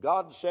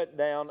 God set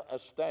down a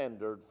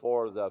standard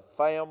for the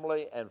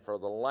family and for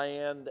the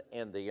land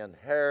and the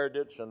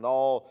inheritance and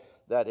all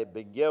that had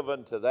been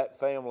given to that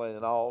family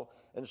and all.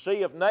 And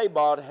see, if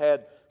Naboth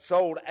had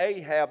sold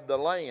Ahab the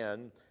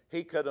land,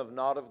 he could have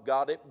not have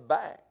got it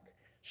back.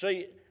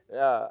 See,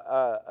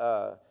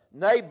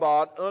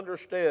 Naboth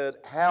understood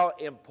how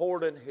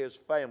important his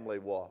family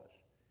was.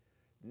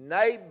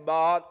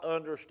 Naboth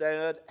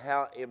understood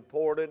how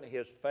important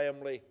his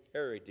family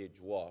heritage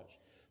was.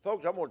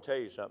 Folks, I'm going to tell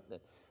you something.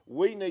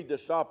 We need to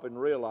stop and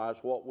realize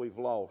what we've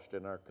lost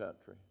in our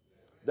country.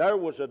 There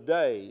was a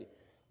day,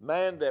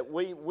 man, that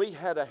we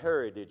had a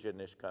heritage in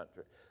this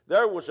country.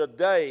 There was a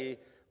day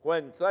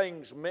when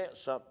things meant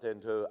something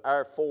to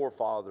our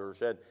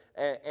forefathers and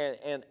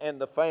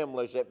the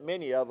families that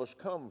many of us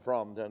come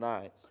from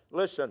tonight.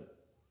 Listen,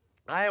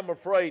 I am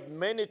afraid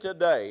many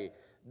today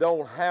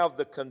don't have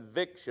the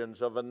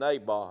convictions of a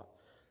Naboth.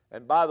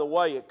 And by the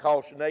way, it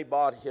cost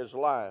Naboth his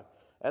life.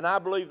 And I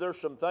believe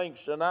there's some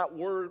things tonight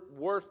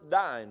worth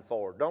dying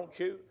for, don't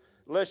you?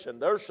 Listen,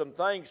 there's some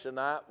things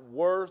tonight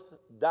worth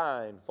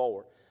dying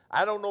for.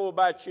 I don't know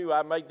about you.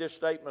 I made this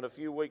statement a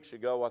few weeks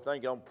ago, I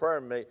think on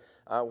prayer meeting,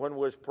 when we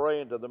was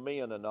praying to the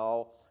men and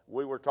all.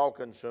 We were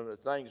talking some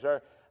things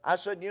there. I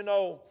said, you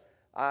know,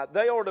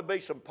 they ought to be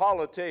some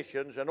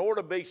politicians and ought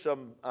to be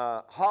some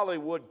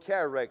Hollywood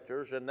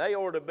characters, and they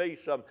ought to be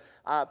some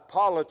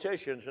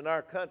politicians in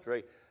our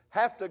country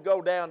have to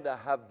go down to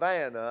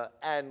Havana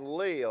and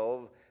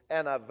live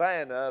in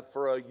Havana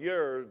for a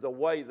year the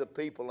way the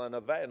people in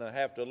Havana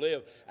have to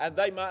live, and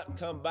they might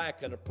come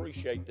back and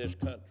appreciate this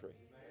country.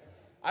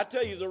 I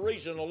tell you the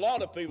reason a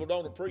lot of people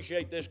don't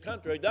appreciate this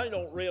country, they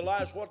don't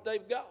realize what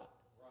they've got.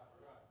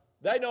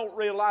 They don't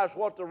realize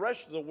what the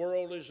rest of the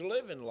world is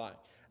living like.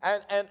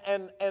 And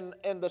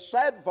the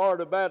sad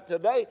part about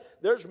today,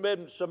 there's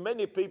been so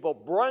many people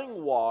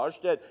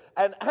brainwashed.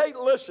 And hey,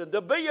 listen,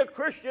 to be a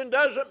Christian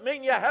doesn't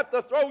mean you have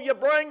to throw your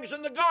brains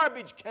in the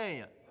garbage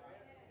can.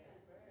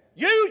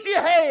 Use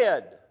your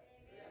head.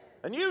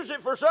 And use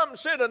it for something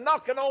instead of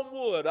knocking on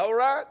wood, all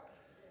right?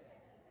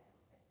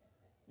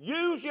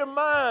 Use your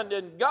mind,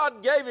 and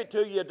God gave it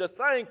to you to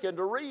think and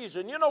to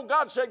reason. You know,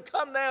 God said,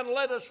 come down and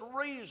let us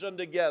reason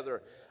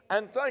together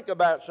and think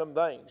about some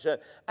things.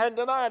 And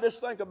tonight, let's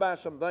think about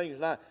some things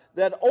now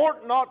that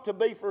ought not to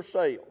be for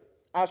sale.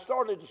 I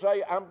started to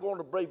say I'm going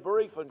to be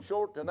brief and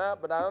short tonight,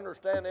 but I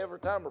understand every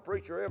time a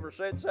preacher ever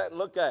says that,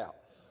 look out.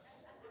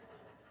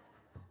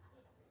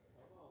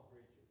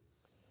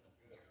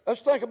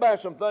 Let's think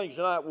about some things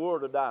tonight we're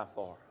to die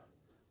for.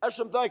 Let's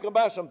think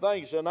about some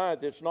things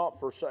tonight that's not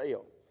for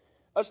sale.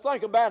 Let's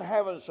think about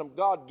having some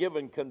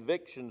God-given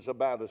convictions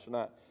about us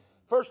tonight.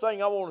 First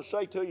thing I want to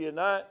say to you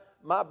tonight,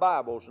 my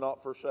Bible's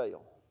not for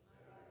sale.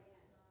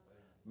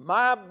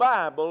 My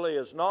Bible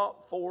is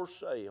not for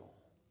sale.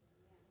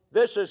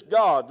 This is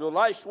God. Well,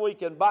 last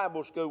week in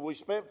Bible school, we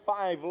spent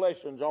 5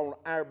 lessons on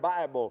our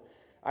Bible.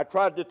 I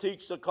tried to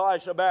teach the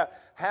class about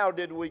how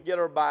did we get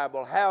our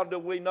Bible, how do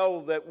we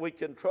know that we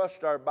can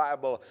trust our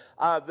Bible,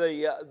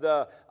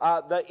 the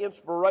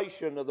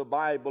inspiration of the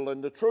Bible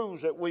and the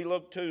truths that we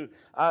looked to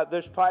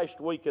this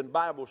past week in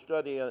Bible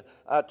study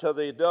to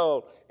the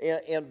adult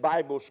in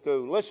Bible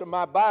school. Listen,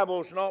 my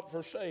Bible's not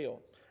for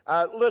sale.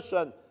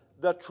 Listen,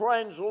 the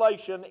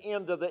translation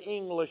into the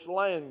English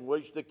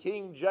language, the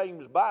King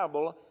James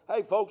Bible,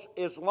 hey folks,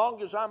 as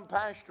long as I'm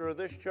pastor of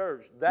this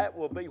church, that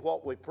will be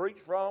what we preach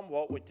from,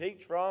 what we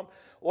teach from.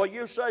 Well,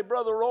 you say,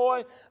 Brother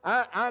Roy,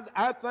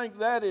 I think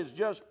that is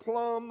just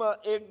plumb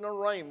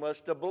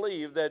ignoramus to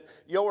believe that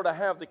you ought to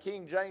have the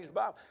King James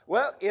Bible.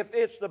 Well, if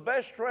it's the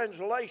best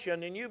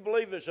translation and you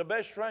believe it's the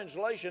best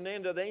translation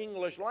into the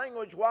English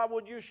language, why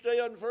would you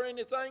stand for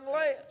anything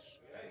less?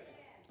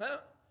 Huh?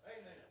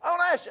 I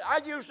want to ask you, I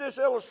used this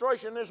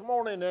illustration this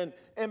morning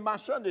in my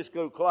Sunday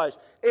school class.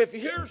 If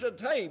here's a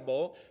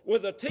table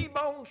with a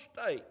T-bone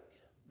steak,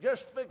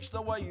 just fixed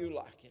the way you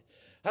like it,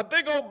 a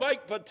big old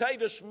baked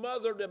potato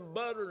smothered in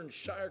butter and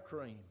sour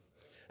cream,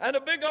 and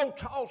a big old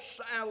tossed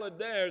salad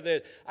there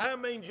that, I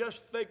mean,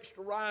 just fixed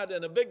right,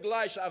 and a big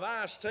glass of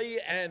iced tea,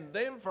 and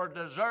then for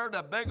dessert,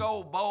 a big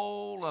old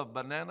bowl of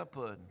banana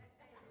pudding.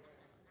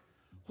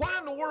 Why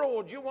in the world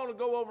would you want to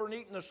go over and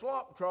eat in the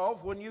slop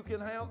trough when you can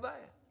have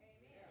that?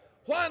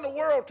 Why in the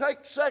world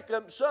take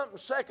something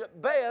second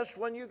best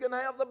when you can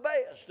have the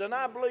best? And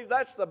I believe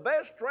that's the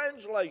best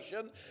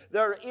translation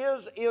there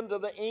is into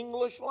the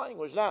English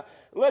language. Now,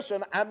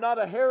 listen, I'm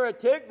not a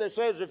heretic that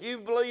says if you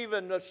believe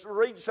and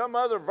read some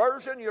other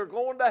version, you're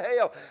going to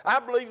hell.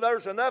 I believe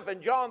there's enough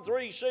in John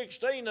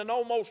 3:16 and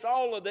almost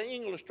all of the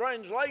English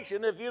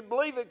translation. If you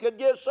believe it could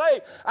get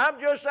saved. I'm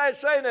just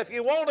saying if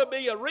you want to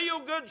be a real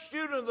good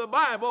student of the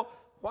Bible,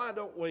 why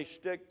don't we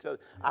stick to,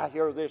 I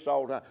hear this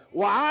all the time.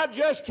 Well, I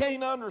just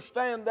can't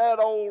understand that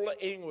old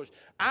English.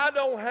 I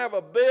don't have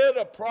a bit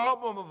of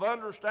problem of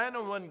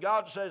understanding when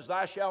God says,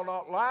 thou shalt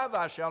not lie,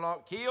 thou shalt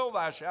not kill,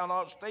 thou shalt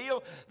not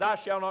steal, thou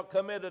shalt not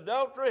commit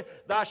adultery,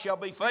 thou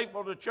shalt be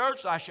faithful to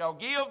church, thou shalt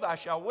give, thou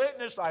shalt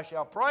witness, thou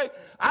shalt pray.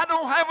 I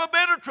don't have a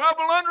bit of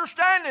trouble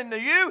understanding to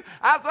you.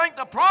 I think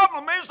the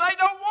problem is they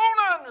don't want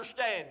to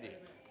understand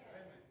it.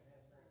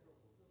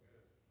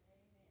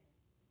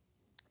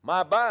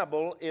 My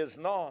Bible is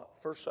not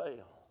for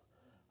sale.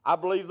 I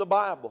believe the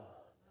Bible.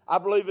 I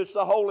believe it's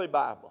the Holy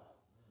Bible.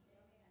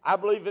 I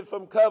believe it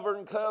from cover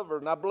and cover.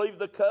 And I believe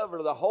the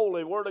cover, the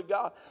Holy Word of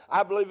God.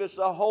 I believe it's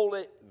the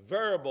Holy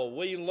Verbal.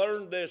 We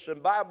learned this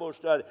in Bible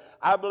study.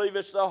 I believe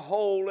it's the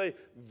Holy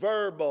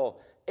Verbal,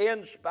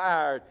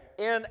 inspired,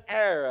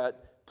 inerrant,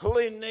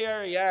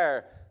 plenary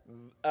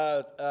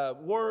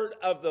Word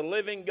of the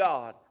living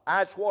God.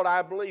 That's what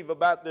I believe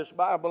about this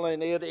Bible,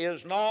 and it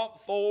is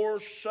not for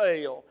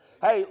sale.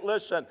 Hey,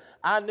 listen,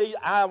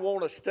 I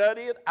want to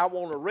study it. I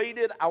want to read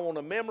it. I want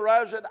to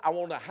memorize it. I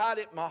want to hide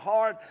it in my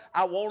heart.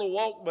 I want to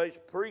walk by its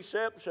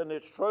precepts and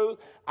its truth.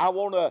 I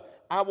want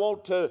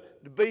to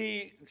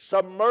be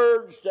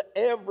submerged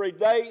every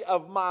day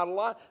of my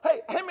life.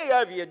 Hey, how many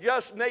of you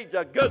just need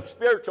a good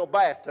spiritual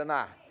bath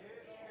tonight?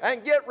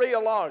 And get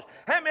real honest.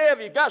 How many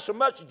of you got so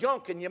much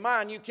junk in your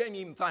mind you can't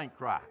even think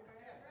right?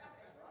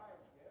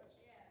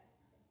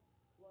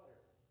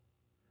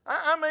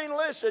 I mean,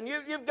 listen,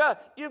 you've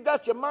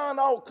got your mind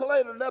all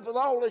cluttered up with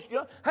all this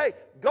junk. Hey,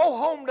 go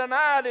home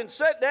tonight and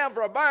sit down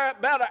for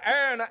about an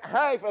hour and a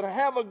half and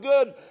have a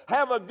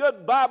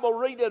good Bible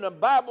reading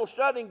and Bible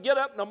study, and get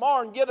up in the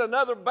morning and get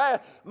another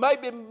bath.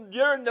 Maybe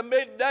during the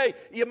midday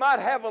you might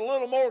have a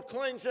little more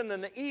cleansing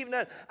in the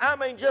evening. I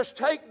mean, just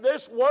take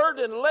this word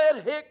and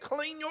let it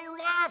clean your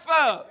life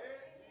up.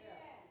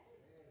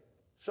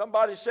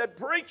 Somebody said,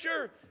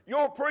 preacher,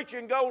 your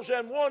preaching goes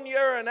in 1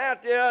 year and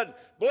out the other.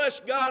 Bless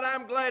God,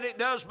 I'm glad it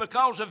does,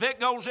 because if it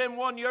goes in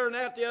 1 year and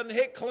out the other,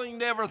 it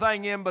cleaned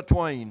everything in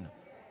between.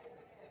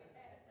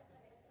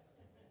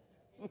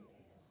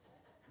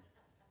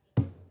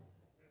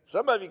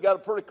 Some of you got a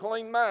pretty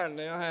clean mind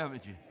now,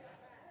 haven't you?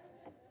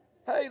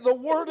 Hey, the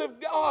Word of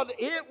God,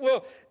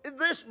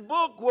 this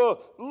book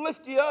will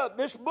lift you up.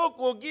 This book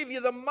will give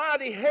you the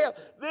mighty help.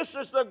 This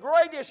is the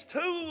greatest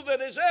tool that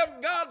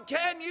God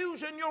can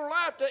use in your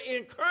life to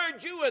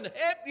encourage you and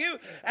help you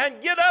and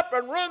get up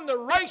and run the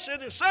race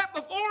that is set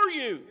before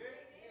you.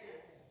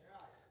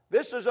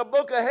 This is a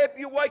book to help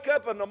you wake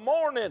up in the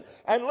morning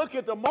and look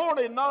at the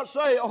morning and not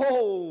say,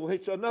 oh,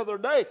 it's another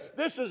day.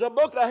 This is a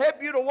book to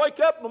help you to wake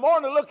up in the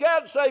morning and look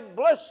out and say,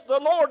 bless the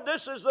Lord,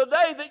 this is the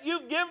day that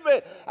you've given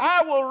me.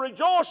 I will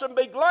rejoice and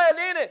be glad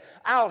in it.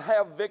 I'll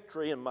have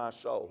victory in my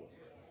soul.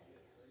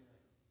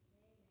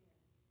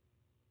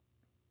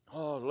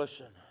 Oh,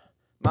 listen,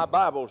 my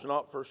Bible's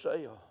not for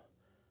sale.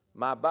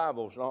 My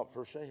Bible's not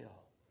for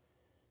sale.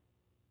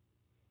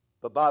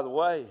 But by the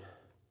way,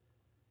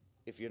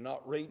 if you're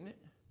not reading it,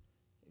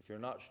 if you're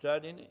not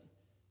studying it,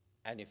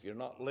 and if you're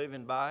not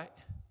living by it,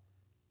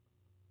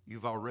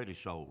 you've already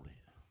sold it.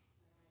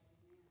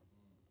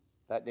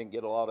 That didn't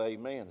get a lot of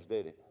amens,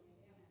 did it?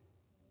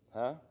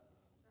 Huh?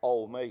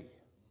 Oh, me.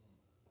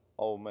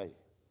 Oh, me.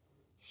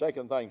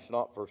 Second thing's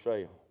not for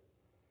sale.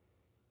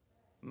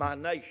 My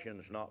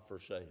nation's not for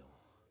sale.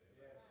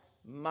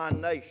 My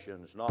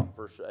nation's not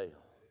for sale.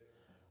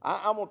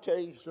 I'm going to tell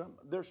you something.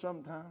 There's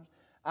sometimes,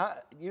 I'm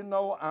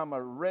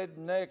a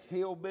redneck,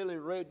 hillbilly,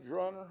 red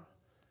runner.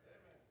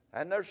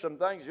 And there's some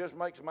things just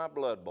makes my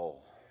blood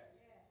boil.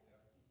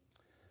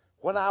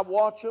 When I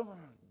watch them,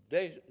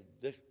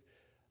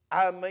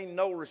 I mean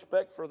no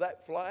respect for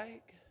that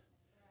flag.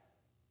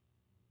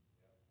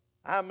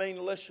 I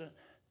mean, listen,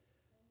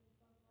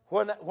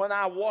 when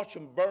I watch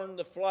them burn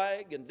the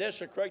flag and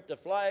desecrate the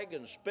flag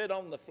and spit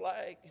on the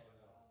flag,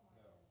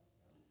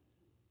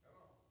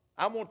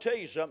 I'm going to tell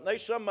you something.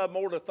 There's some of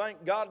them ought to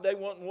thank God they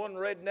wasn't one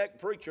redneck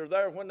preacher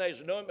there when they was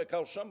doing it,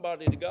 because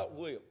somebody got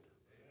whipped.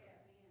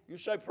 You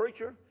say,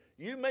 preacher,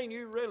 you mean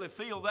you really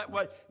feel that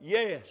way?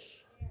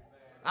 Yes.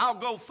 I'll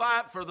go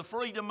fight for the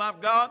freedom I've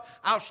got.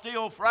 I'll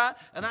still fight.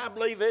 And I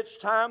believe it's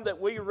time that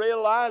we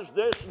realize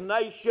this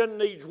nation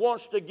needs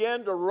once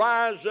again to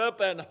rise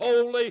up in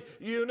holy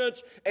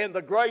units in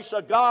the grace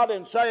of God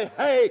and say,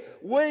 hey,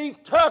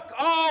 we've took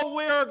all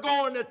we're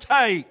going to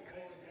take.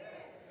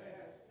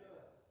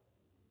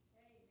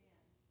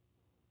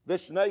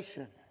 This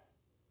nation,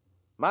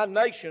 my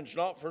nation's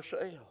not for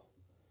sale.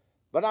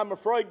 But I'm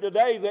afraid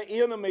today the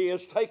enemy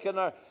is taking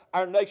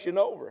our nation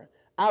over.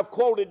 I've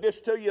quoted this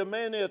to you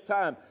many a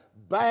time.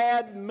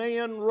 Bad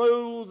men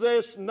rule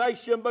this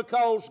nation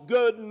because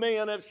good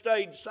men have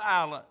stayed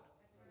silent.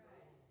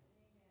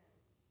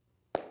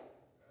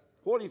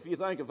 What if you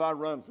think if I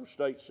run for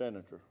state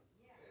senator?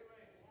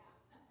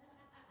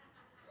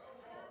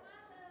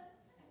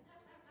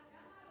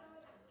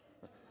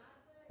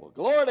 Well,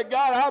 glory to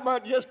God, I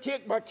might just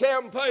kick my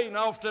campaign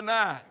off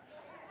tonight.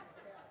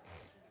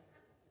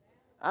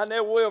 I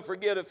never will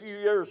forget a few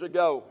years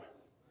ago.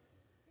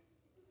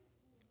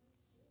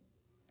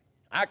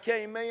 I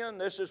came in,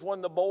 this is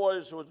when the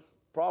boys was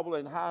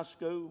probably in high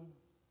school.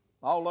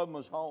 All of them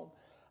was home.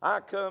 I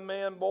come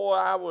in, boy,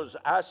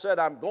 I said,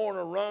 I'm going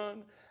to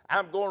run.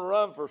 I'm going to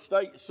run for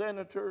state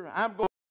senator. I'm going